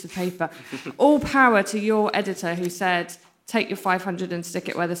my piece of paper. All power to your editor who said, take your 500 and stick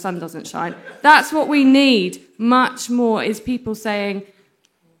it where the sun doesn't shine. That's what we need much more, is people saying,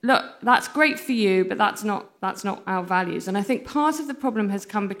 look, that's great for you, but that's not our values. And I think part of the problem has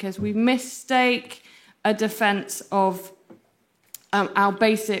come because we mistake a defence of our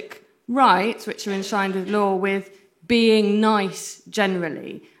basic rights, which are enshrined with law, with being nice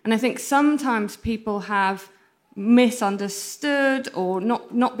generally. And I think sometimes people have misunderstood or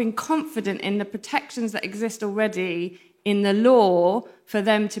not been confident in the protections that exist already in the law for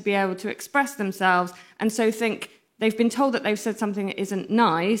them to be able to express themselves, and so think they've been told that they've said something that isn't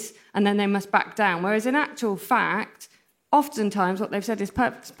nice, and then they must back down. Whereas in actual fact, oftentimes what they've said is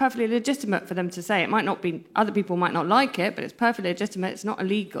perfectly legitimate for them to say. It might not be, other people might not like it, but it's perfectly legitimate, it's not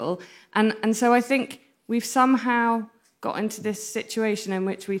illegal. And so I think we've somehow got into this situation in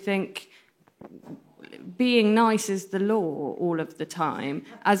which we think being nice is the law all of the time,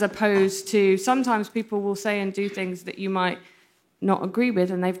 as opposed to sometimes people will say and do things that you might not agree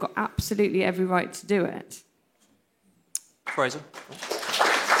with, and they've got absolutely every right to do it. Fraser?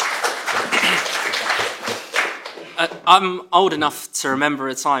 I'm old enough to remember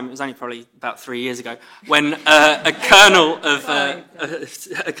a time, it was only probably about 3 years ago, when a kernel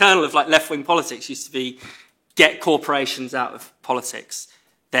of like left-wing politics used to be get corporations out of politics.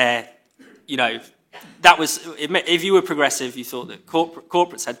 They're, you know, that was, if you were progressive, you thought that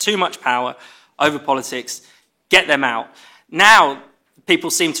corporates had too much power over politics, get them out. Now,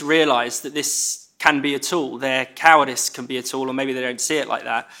 people seem to realise that this can be a tool. Their cowardice can be a tool, or maybe they don't see it like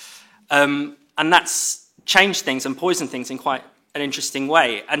that. And that's changed things and poisoned things in quite an interesting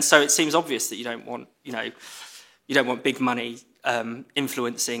way. And so it seems obvious that you don't want, you don't want big money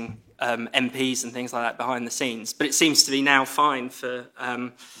influencing MPs and things like that behind the scenes. But it seems to be now fine for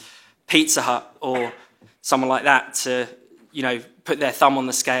Pizza Hut or someone like that to, put their thumb on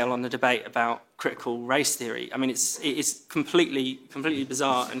the scale on the debate about critical race theory. I mean, it's completely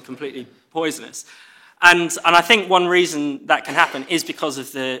bizarre and completely poisonous. And I think one reason that can happen is because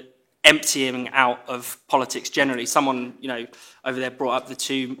of the emptying out of politics generally. Someone, over there brought up the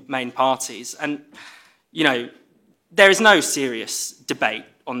two main parties. And, there is no serious debate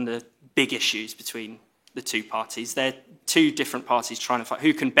on the big issues between the two parties. They're two different parties trying to fight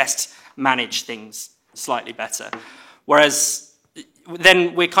who can best manage things slightly better. Whereas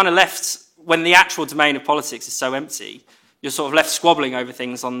then we're kind of left, when the actual domain of politics is so empty, you're sort of left squabbling over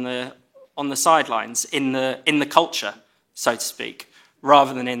things on the sidelines, in the culture, so to speak,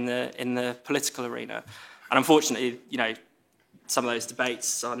 rather than in the political arena. And unfortunately, some of those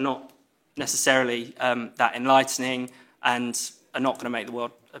debates are not necessarily that enlightening and are not going to make the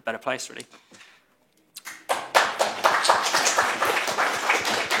world a better place, really.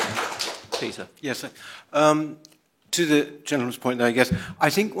 Peter. Yes. To the gentleman's point there, I guess, I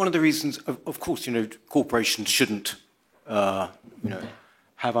think one of the reasons, of course, corporations shouldn't,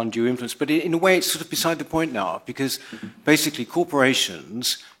 have undue influence, but in a way it's sort of beside the point now, because basically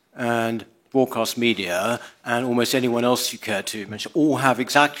corporations and broadcast media and almost anyone else you care to mention all have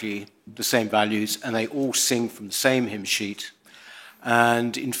exactly the same values, and they all sing from the same hymn sheet.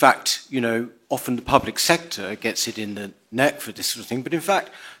 And in fact, often the public sector gets it in the neck for this sort of thing, but in fact,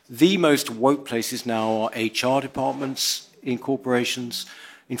 the most woke places now are HR departments in corporations.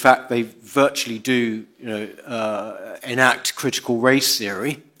 In fact, they virtually do, enact critical race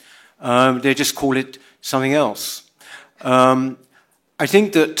theory. They just call it something else. I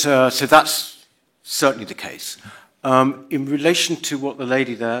think that, so that's certainly the case. In relation to what the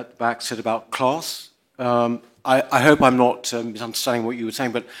lady there at the back said about class, I hope I'm not misunderstanding what you were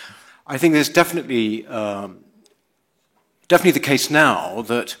saying, but I think there's definitely the case now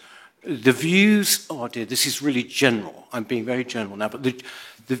that the views, oh dear, this is really general. I'm being very general now, but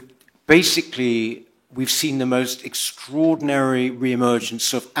basically we've seen the most extraordinary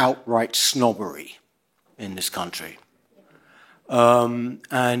reemergence of outright snobbery in this country.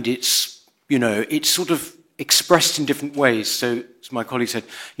 And it's, it's sort of expressed in different ways. So, as my colleague said,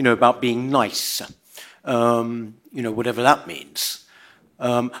 about being nice, whatever that means.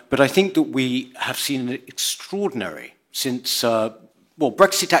 But I think that we have seen an extraordinary since,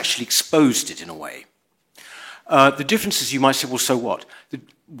 Brexit actually exposed it in a way. The difference is, you might say, well, so what?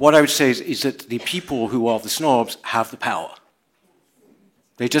 What I would say is that the people who are the snobs have the power.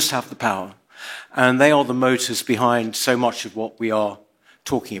 They just have the power. And they are the motors behind so much of what we are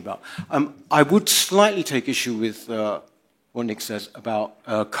talking about. I would slightly take issue with what Nick says about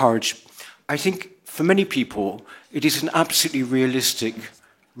courage. I think for many people, it is an absolutely realistic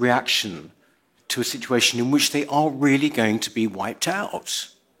reaction to a situation in which they are really going to be wiped out.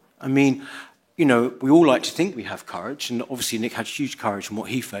 I mean, you know, we all like to think we have courage, and obviously Nick had huge courage in what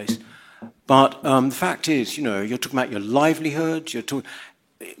he faced. But the fact is, you know, you're talking about your livelihood, you're talking...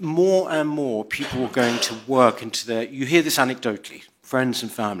 More and more people are going to work into their... You hear this anecdotally, friends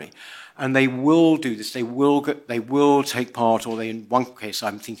and family, and they will do this. They will take part, or they, in one case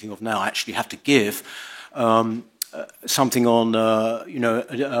I'm thinking of now, actually have to give something on,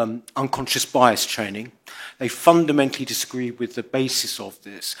 unconscious bias training. They fundamentally disagree with the basis of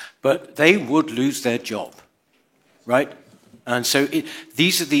this, but they would lose their job, right? And so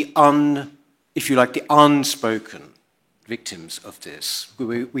these are the the unspoken victims of this.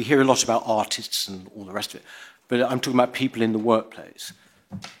 We hear a lot about artists and all the rest of it, but I'm talking about people in the workplace.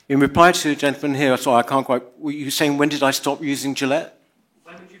 In reply to the gentleman here, sorry, I can't quite... Were you saying, when did I stop using Gillette?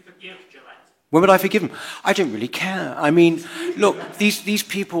 When would you forgive Gillette? When would I forgive them? I don't really care. I mean, look, these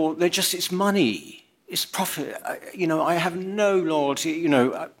people, they're just... It's money. It's profit. I have no loyalty.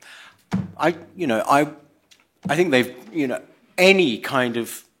 I think they've...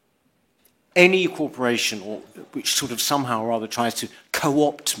 Any corporation which sort of somehow or other tries to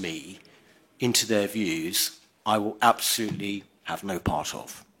co-opt me into their views, I will absolutely have no part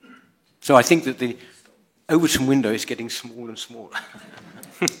of. So I think that the Overton window is getting smaller and smaller.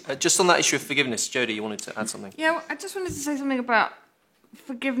 Just on that issue of forgiveness, Jodie, you wanted to add something? Yeah, well, I just wanted to say something about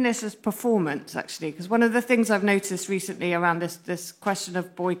forgiveness as performance, actually, because one of the things I've noticed recently around this question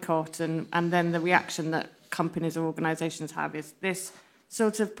of boycott and then the reaction that companies or organisations have is this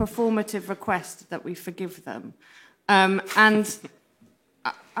sort of performative request that we forgive them, and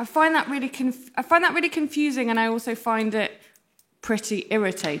I find that really confusing, and I also find it pretty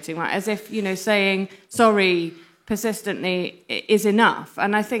irritating, right? As if saying sorry persistently is enough.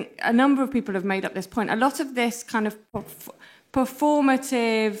 And I think a number of people have made up this point. A lot of this kind of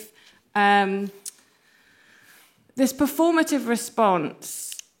performative response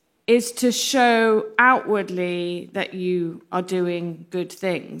is to show outwardly that you are doing good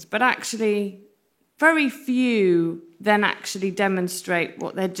things, but actually very few then actually demonstrate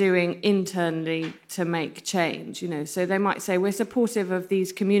what they're doing internally to make change. So they might say, we're supportive of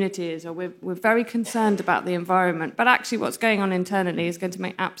these communities, or we're very concerned about the environment, but actually what's going on internally is going to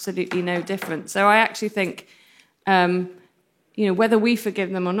make absolutely no difference. So I actually think, whether we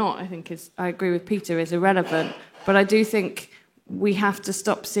forgive them or not, I agree with Peter, is irrelevant, but I do think we have to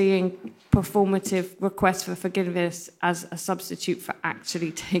stop seeing performative requests for forgiveness as a substitute for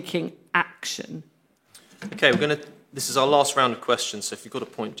actually taking action. Okay, this is our last round of questions, so if you've got a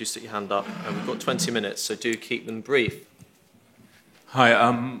point, do stick your hand up. And we've got 20 minutes, so do keep them brief.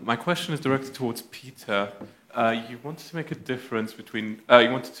 Hi, my question is directed towards Peter. You wanted to make a difference between...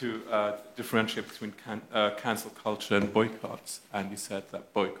 you wanted to differentiate between cancel culture and boycotts, and you said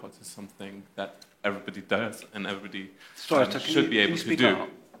that boycotts is something that everybody does and everybody should be able to do.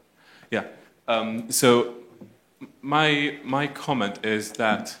 Yeah. So my comment is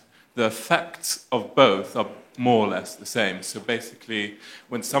that the effects of both are more or less the same. So basically,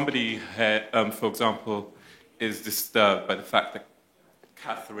 when somebody, for example, is disturbed by the fact that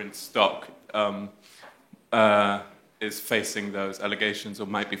Catherine Stock is facing those allegations or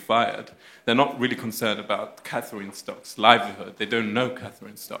might be fired, they're not really concerned about Catherine Stock's livelihood. They don't know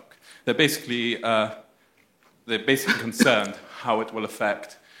Catherine Stock. They're basically concerned how it will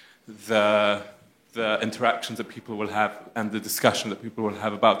affect the interactions that people will have and the discussion that people will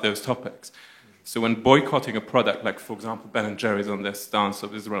have about those topics. So when boycotting a product, like, for example, Ben & Jerry's on their stance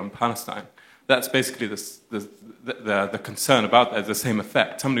of Israel and Palestine, that's basically the concern about that, the same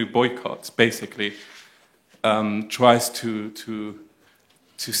effect. Somebody who boycotts basically tries to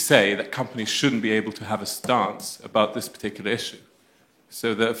say that companies shouldn't be able to have a stance about this particular issue.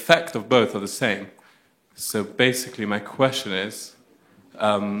 So the effect of both are the same. So basically my question is,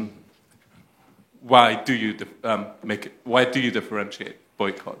 why do you differentiate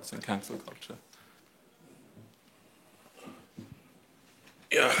boycotts and cancel culture?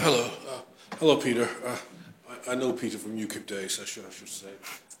 Yeah, hello. Hello, Peter. I know Peter from UKIP days, I should say.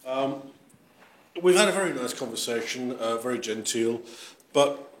 We've had a very nice conversation, very genteel,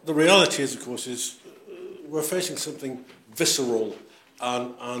 but the reality is, of course, we're facing something visceral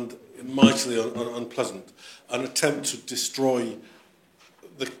and mightily unpleasant, an attempt to destroy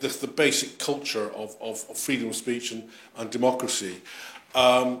the basic culture of freedom of speech and democracy.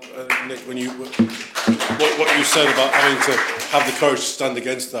 Nick, what you said about having to have the courage to stand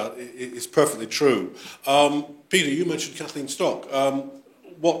against that is perfectly true. Peter, you mentioned Kathleen Stock.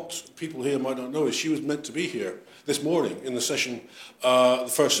 What people here might not know is she was meant to be here this morning in the session, the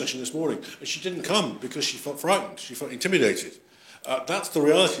first session this morning, and she didn't come because she felt frightened, she felt intimidated. That's the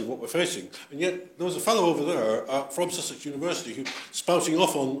reality of what we're facing. And yet there was a fellow over there from Sussex University who spouting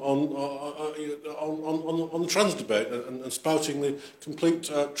off on the trans debate and spouting the complete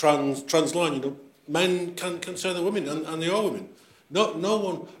trans line. You know, men can say they're women, and they are women.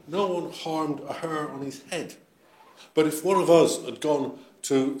 No one harmed a hair on his head. But if one of us had gone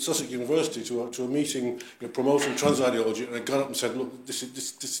to Sussex University to a meeting promoting trans ideology and had got up and said, "Look, this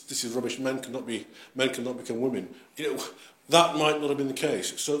is rubbish. Men cannot become women," that might not have been the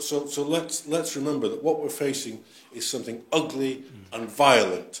case. So let's remember that what we're facing is something ugly and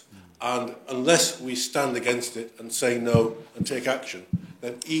violent, and unless we stand against it and say no and take action,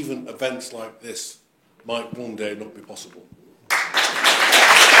 then even events like this might one day not be possible.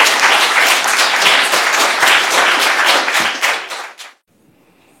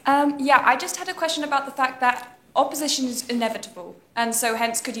 I just had a question about the fact that opposition is inevitable, and so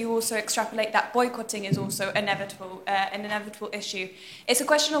hence could you also extrapolate that boycotting is also inevitable, an inevitable issue. It's a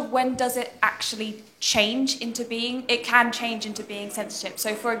question of when does it actually change into being, it can change into being sensitive.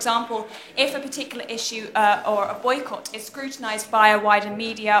 So for example, if a particular issue or a boycott is scrutinised by a wider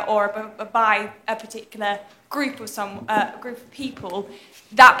media or by a particular group of people,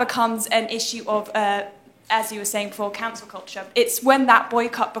 that becomes an issue of as you were saying before, cancel culture. It's when that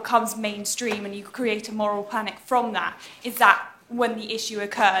boycott becomes mainstream and you create a moral panic from that. Is that when the issue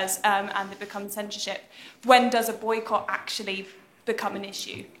occurs and it becomes censorship? When does a boycott actually become an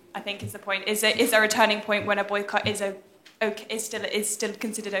issue, I think is the point. Is there a turning point when a boycott is still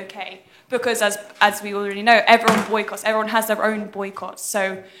considered okay? Because as we already know, everyone boycotts. Everyone has their own boycotts.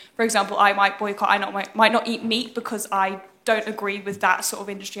 So, for example, I might boycott. I might not eat meat because I don't agree with that sort of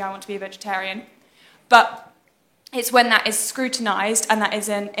industry. I want to be a vegetarian. But it's when that is scrutinised and that is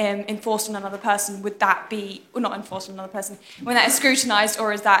enforced on another person, would that be, well, not enforced on another person, when that is scrutinised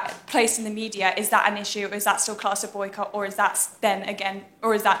or is that placed in the media, is that an issue? Is that still classed as a boycott, or is that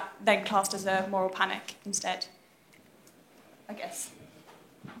then classed as a moral panic instead? I guess.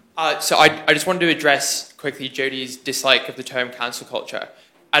 So I just wanted to address quickly Jodie's dislike of the term cancel culture.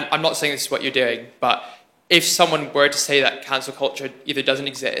 And I'm not saying this is what you're doing, but if someone were to say that cancel culture either doesn't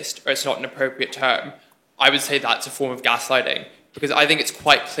exist or it's not an appropriate term, I would say that's a form of gaslighting, because I think it's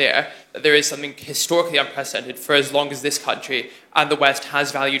quite clear that there is something historically unprecedented for as long as this country and the West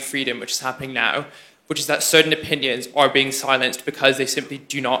has valued freedom, which is happening now, which is that certain opinions are being silenced because they simply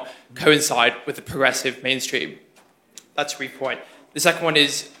do not coincide with the progressive mainstream. That's a brief point. The second one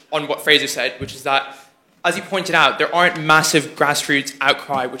is on what Fraser said, which is that, as he pointed out, there aren't massive grassroots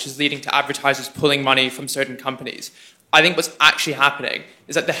outcry which is leading to advertisers pulling money from certain companies. I think what's actually happening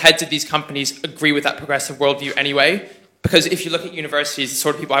is that the heads of these companies agree with that progressive worldview anyway, because if you look at universities, the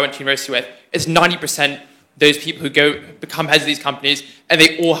sort of people I went to university with, it's 90% those people who become heads of these companies, and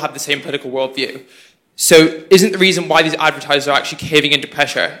they all have the same political worldview. So isn't the reason why these advertisers are actually caving into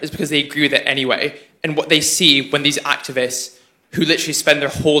pressure is because they agree with it anyway, and what they see when these activists who literally spend their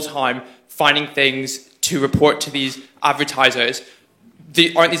whole time finding things to report to these advertisers,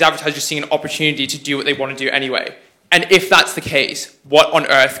 aren't these advertisers seeing an opportunity to do what they want to do anyway? And if that's the case, what on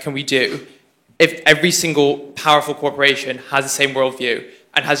earth can we do if every single powerful corporation has the same worldview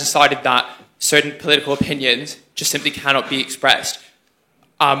and has decided that certain political opinions just simply cannot be expressed?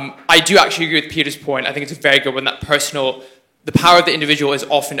 I do actually agree with Peter's point. I think it's a very good one, that the power of the individual is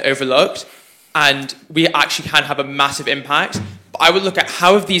often overlooked, and we actually can have a massive impact. But I would look at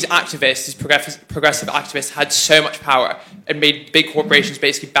how have these activists, these progressive activists, had so much power and made big corporations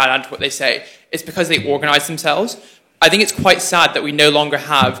basically bow down to what they say. It's because they organise themselves. I think it's quite sad that we no longer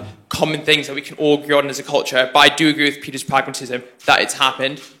have common things that we can all agree on as a culture, but I do agree with Peter's pragmatism that it's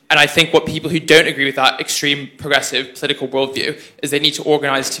happened. And I think what people who don't agree with that extreme progressive political worldview is they need to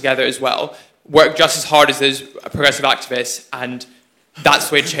organise together as well, work just as hard as those progressive activists, and that's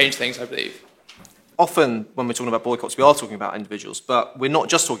the way to change things, I believe. Often, when we're talking about boycotts, we are talking about individuals, but we're not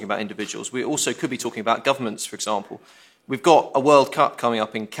just talking about individuals. We also could be talking about governments, for example. We've got a World Cup coming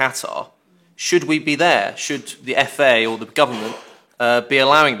up in Qatar. Should we be there? Should the FA or the government be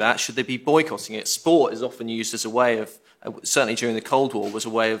allowing that? Should they be boycotting it? Sport is often used as a way of, certainly during the Cold War, was a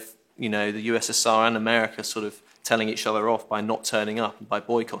way of, the USSR and America sort of telling each other off by not turning up and by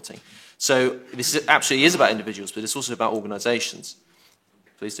boycotting. So this absolutely is about individuals, but it's also about organisations.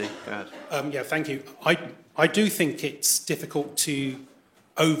 Please do, go ahead. Thank you. I do think it's difficult to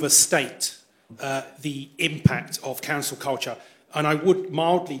overstate the impact of cancel culture, and I would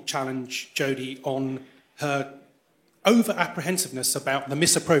mildly challenge Jodie on her over-apprehensiveness about the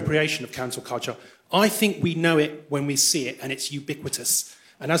misappropriation of cancel culture. I think we know it when we see it, and it's ubiquitous.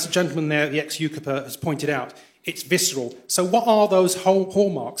 And as the gentleman there, the ex-UKIPer, has pointed out, it's visceral. So what are those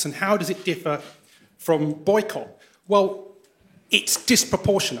hallmarks, and how does it differ from boycott? Well, it's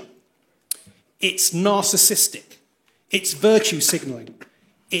disproportionate, it's narcissistic, it's virtue signalling,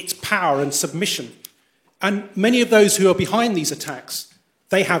 it's power and submission. And many of those who are behind these attacks,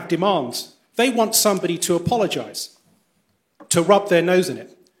 they have demands. They want somebody to apologise, to rub their nose in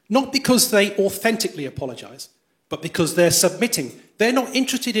it. Not because they authentically apologise, but because they're submitting. They're not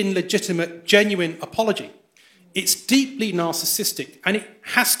interested in legitimate, genuine apology. It's deeply narcissistic, and it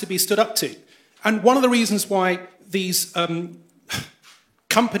has to be stood up to. And one of the reasons why these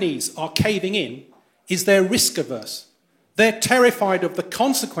companies are caving in is they're risk averse. They're terrified of the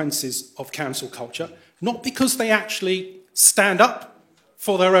consequences of cancel culture, not because they actually stand up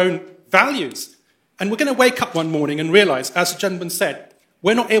for their own values. And we're going to wake up one morning and realise, as the gentleman said,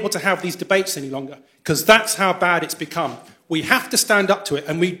 we're not able to have these debates any longer, because that's how bad it's become. We have to stand up to it,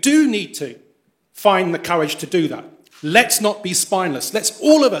 and we do need to find the courage to do that. Let's not be spineless. Let's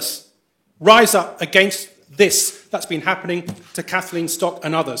all of us rise up against this that's been happening to Kathleen Stock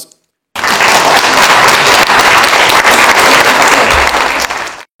and others.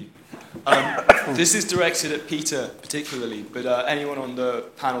 This is directed at Peter particularly, but anyone on the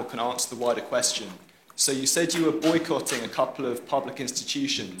panel can answer the wider question. So you said you were boycotting a couple of public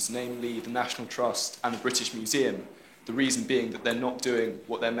institutions, namely the National Trust and the British Museum, the reason being that they're not doing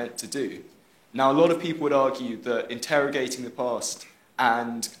what they're meant to do. Now, a lot of people would argue that interrogating the past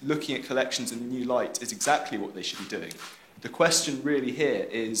and looking at collections in a new light is exactly what they should be doing. The question really here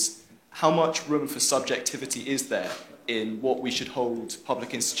is, how much room for subjectivity is there in what we should hold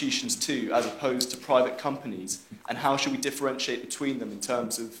public institutions to as opposed to private companies, and how should we differentiate between them in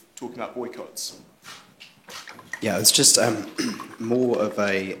terms of talking about boycotts? Yeah, it's just more of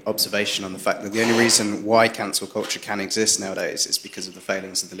an observation on the fact that the only reason why cancel culture can exist nowadays is because of the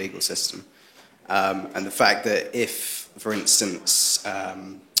failings of the legal system. And the fact that if, for instance,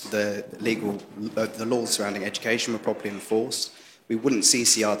 the laws surrounding education were properly enforced, we wouldn't see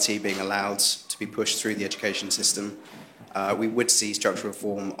CRT being allowed to be pushed through the education system. We would see structural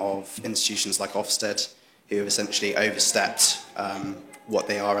reform of institutions like Ofsted, who have essentially overstepped what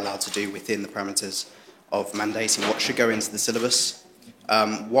they are allowed to do within the parameters of mandating what should go into the syllabus.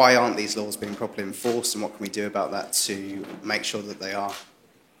 Why aren't these laws being properly enforced, and what can we do about that to make sure that they are?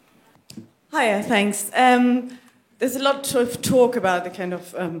 Hiya, thanks. There's a lot of talk about the kind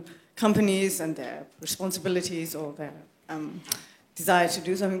of companies and their responsibilities or their desire to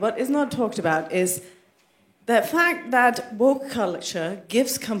do something. What is not talked about is the fact that woke culture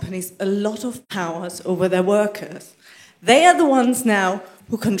gives companies a lot of powers over their workers. They are the ones now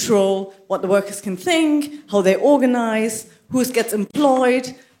who control what the workers can think, how they organize, who gets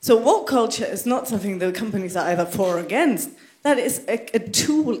employed. So woke culture is not something the companies are either for or against. That is a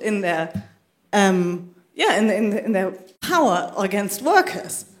tool in their in their power against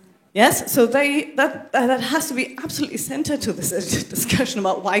workers. Yes, so that has to be absolutely centered to this discussion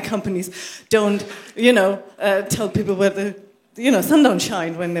about why companies don't, tell people where the sun don't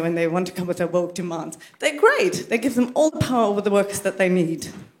shine when they want to come with their woke demands. They're great. They give them all the power over the workers that they need.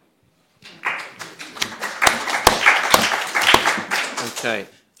 Okay.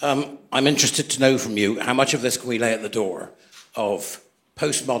 I'm interested to know from you, how much of this can we lay at the door of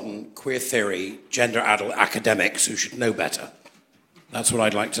postmodern queer theory, gender-addled academics who should know better? That's what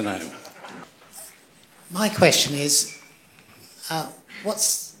I'd like to know. My question is,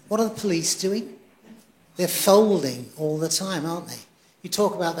 what are the police doing? They're folding all the time, aren't they? You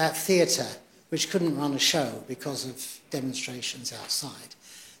talk about that theatre, which couldn't run a show because of demonstrations outside.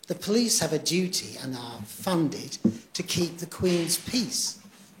 The police have a duty and are funded to keep the Queen's peace,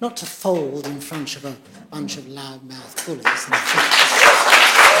 not to fold in front of a bunch of loudmouth bullies.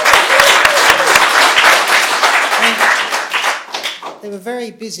 They were very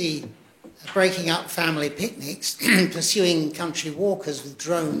busy breaking up family picnics, pursuing country walkers with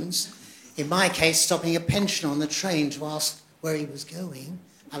drones. In my case, stopping a pensioner on the train to ask where he was going.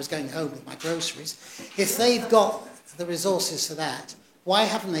 I was going home with my groceries. If they've got the resources for that, why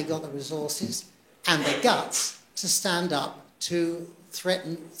haven't they got the resources and the guts to stand up to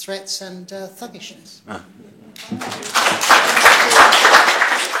threats and thuggishness? I've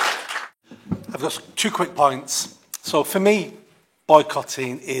got 2 quick points. So for me,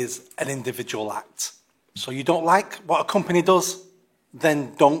 boycotting is an individual act. So you don't like what a company does,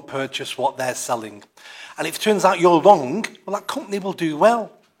 then don't purchase what they're selling. And if it turns out you're wrong, well, that company will do well,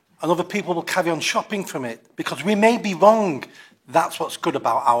 and other people will carry on shopping from it, because we may be wrong. That's what's good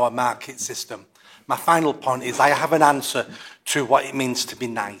about our market system. My final point is I have an answer to what it means to be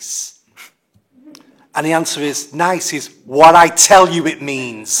nice. And the answer is, nice is what I tell you it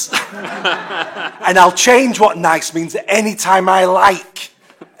means. And I'll change what nice means at any time I like.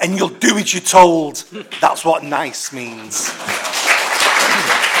 And you'll do as you're told. That's what nice means.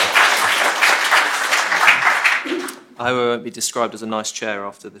 I hope I won't be described as a nice chair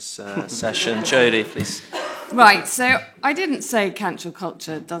after this session. Jodie, please. Right, so I didn't say cancel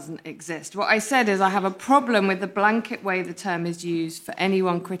culture doesn't exist. What I said is I have a problem with the blanket way the term is used for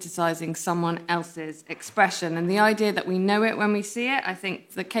anyone criticising someone else's expression. And the idea that we know it when we see it, I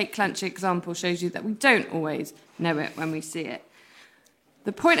think the Kate Clancy example shows you that we don't always know it when we see it.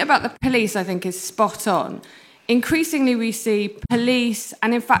 The point about the police, I think, is spot on. Increasingly, we see police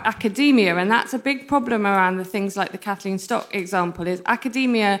and, in fact, academia, and that's a big problem around the things like the Kathleen Stock example, is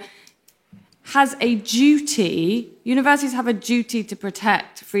academia has a duty, universities have a duty to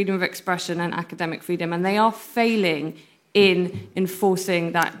protect freedom of expression and academic freedom, and they are failing in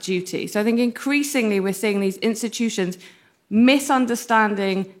enforcing that duty. So I think increasingly we're seeing these institutions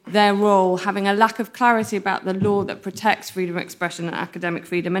misunderstanding their role, having a lack of clarity about the law that protects freedom of expression and academic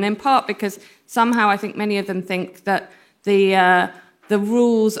freedom, and in part because somehow I think many of them think that the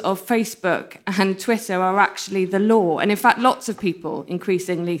rules of Facebook and Twitter are actually the law. And in fact, lots of people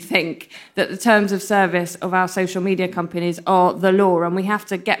increasingly think that the terms of service of our social media companies are the law. And we have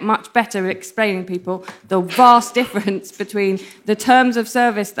to get much better at explaining people the vast difference between the terms of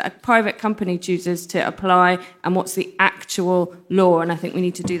service that a private company chooses to apply and what's the actual law. And I think we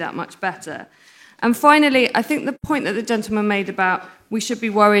need to do that much better. And finally, I think the point that the gentleman made about we should be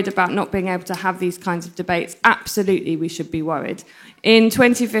worried about not being able to have these kinds of debates, absolutely we should be worried. In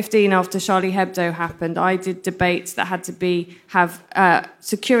 2015, after Charlie Hebdo happened, I did debates that had to have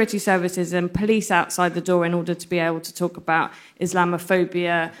security services and police outside the door in order to be able to talk about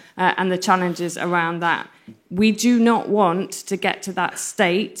Islamophobia and the challenges around that. We do not want to get to that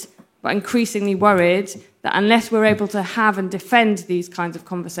state, but increasingly worried that unless we're able to have and defend these kinds of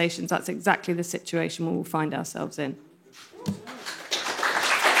conversations, that's exactly the situation we will find ourselves in.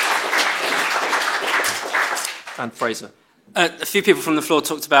 And Fraser. A few people from the floor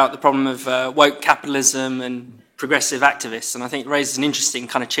talked about the problem of woke capitalism and progressive activists, and I think it raises an interesting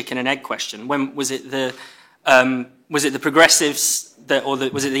kind of chicken and egg question. When was it the progressives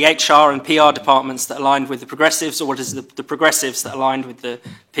was it the HR and PR departments that aligned with the progressives, or was it the progressives that aligned with the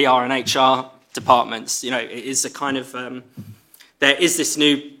PR and HR departments? You know, it is a kind of there is this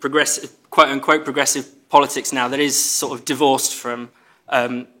new progressive, quote unquote, progressive politics now that is sort of divorced from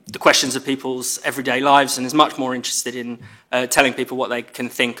the questions of people's everyday lives and is much more interested in telling people what they can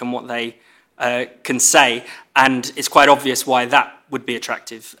think and what they can say. And it's quite obvious why that would be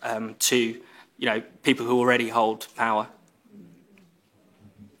attractive to people who already hold power.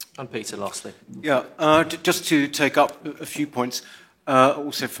 And Peter, lastly. Yeah, just to take up a few points,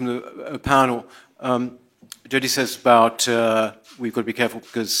 also from the panel. Jodie says about we've got to be careful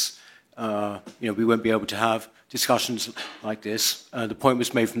because we won't be able to have discussions like this. The point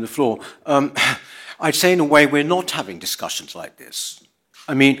was made from the floor. I'd say in a way we're not having discussions like this.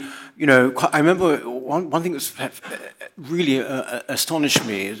 I mean, I remember one thing that really astonished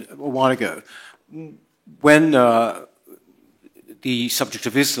me a while ago when the subject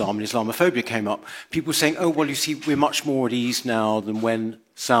of Islam and Islamophobia came up. People were saying, oh, well, you see, we're much more at ease now than when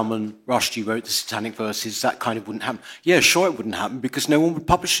Salman Rushdie wrote the Satanic Verses. That kind of wouldn't happen. Yeah, sure it wouldn't happen because no one would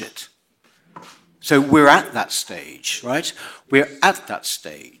publish it. So we're at that stage, right? We're at that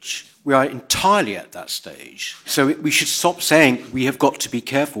stage. We are entirely at that stage. So we should stop saying we have got to be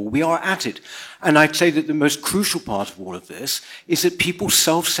careful. We are at it. And I'd say that the most crucial part of all of this is that people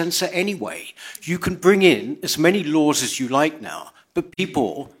self-censor anyway. You can bring in as many laws as you like now, but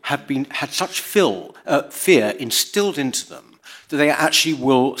people have had such fear instilled into them that they actually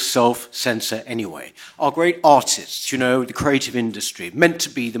will self-censor anyway. Our great artists, the creative industry, meant to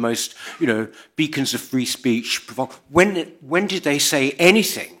be the most, beacons of free speech. When did they say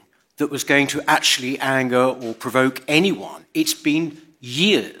anything that was going to actually anger or provoke anyone? It's been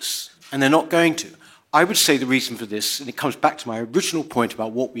years, and they're not going to. I would say the reason for this, and it comes back to my original point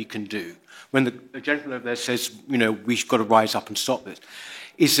about what we can do, when the gentleman over there says, we've got to rise up and stop this,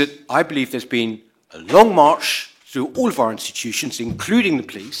 is that I believe there's been a long march through all of our institutions, including the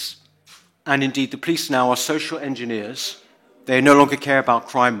police, and indeed the police now are social engineers. They no longer care about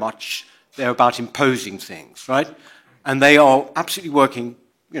crime much. They're about imposing things, right? And they are absolutely working,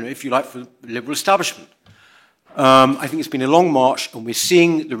 if you like, for the liberal establishment. I think it's been a long march, and we're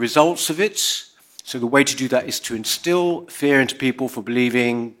seeing the results of it. So the way to do that is to instill fear into people for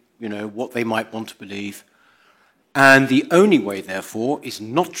believing, what they might want to believe. And the only way, therefore, is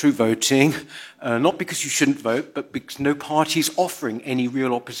not through voting, not because you shouldn't vote, but because no party is offering any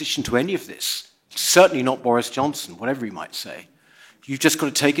real opposition to any of this. Certainly not Boris Johnson, whatever he might say. You've just got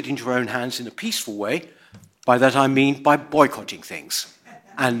to take it into your own hands in a peaceful way. By that I mean by boycotting things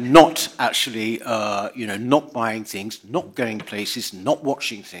and not actually, not buying things, not going places, not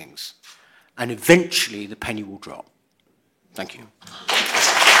watching things. And eventually the penny will drop. Thank you.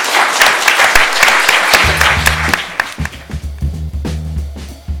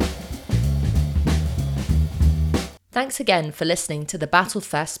 Thanks again for listening to the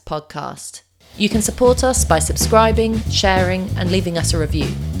Battlefest podcast. You can support us by subscribing, sharing, and leaving us a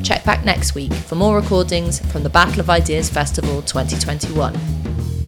review. Check back next week for more recordings from the Battle of Ideas Festival 2021.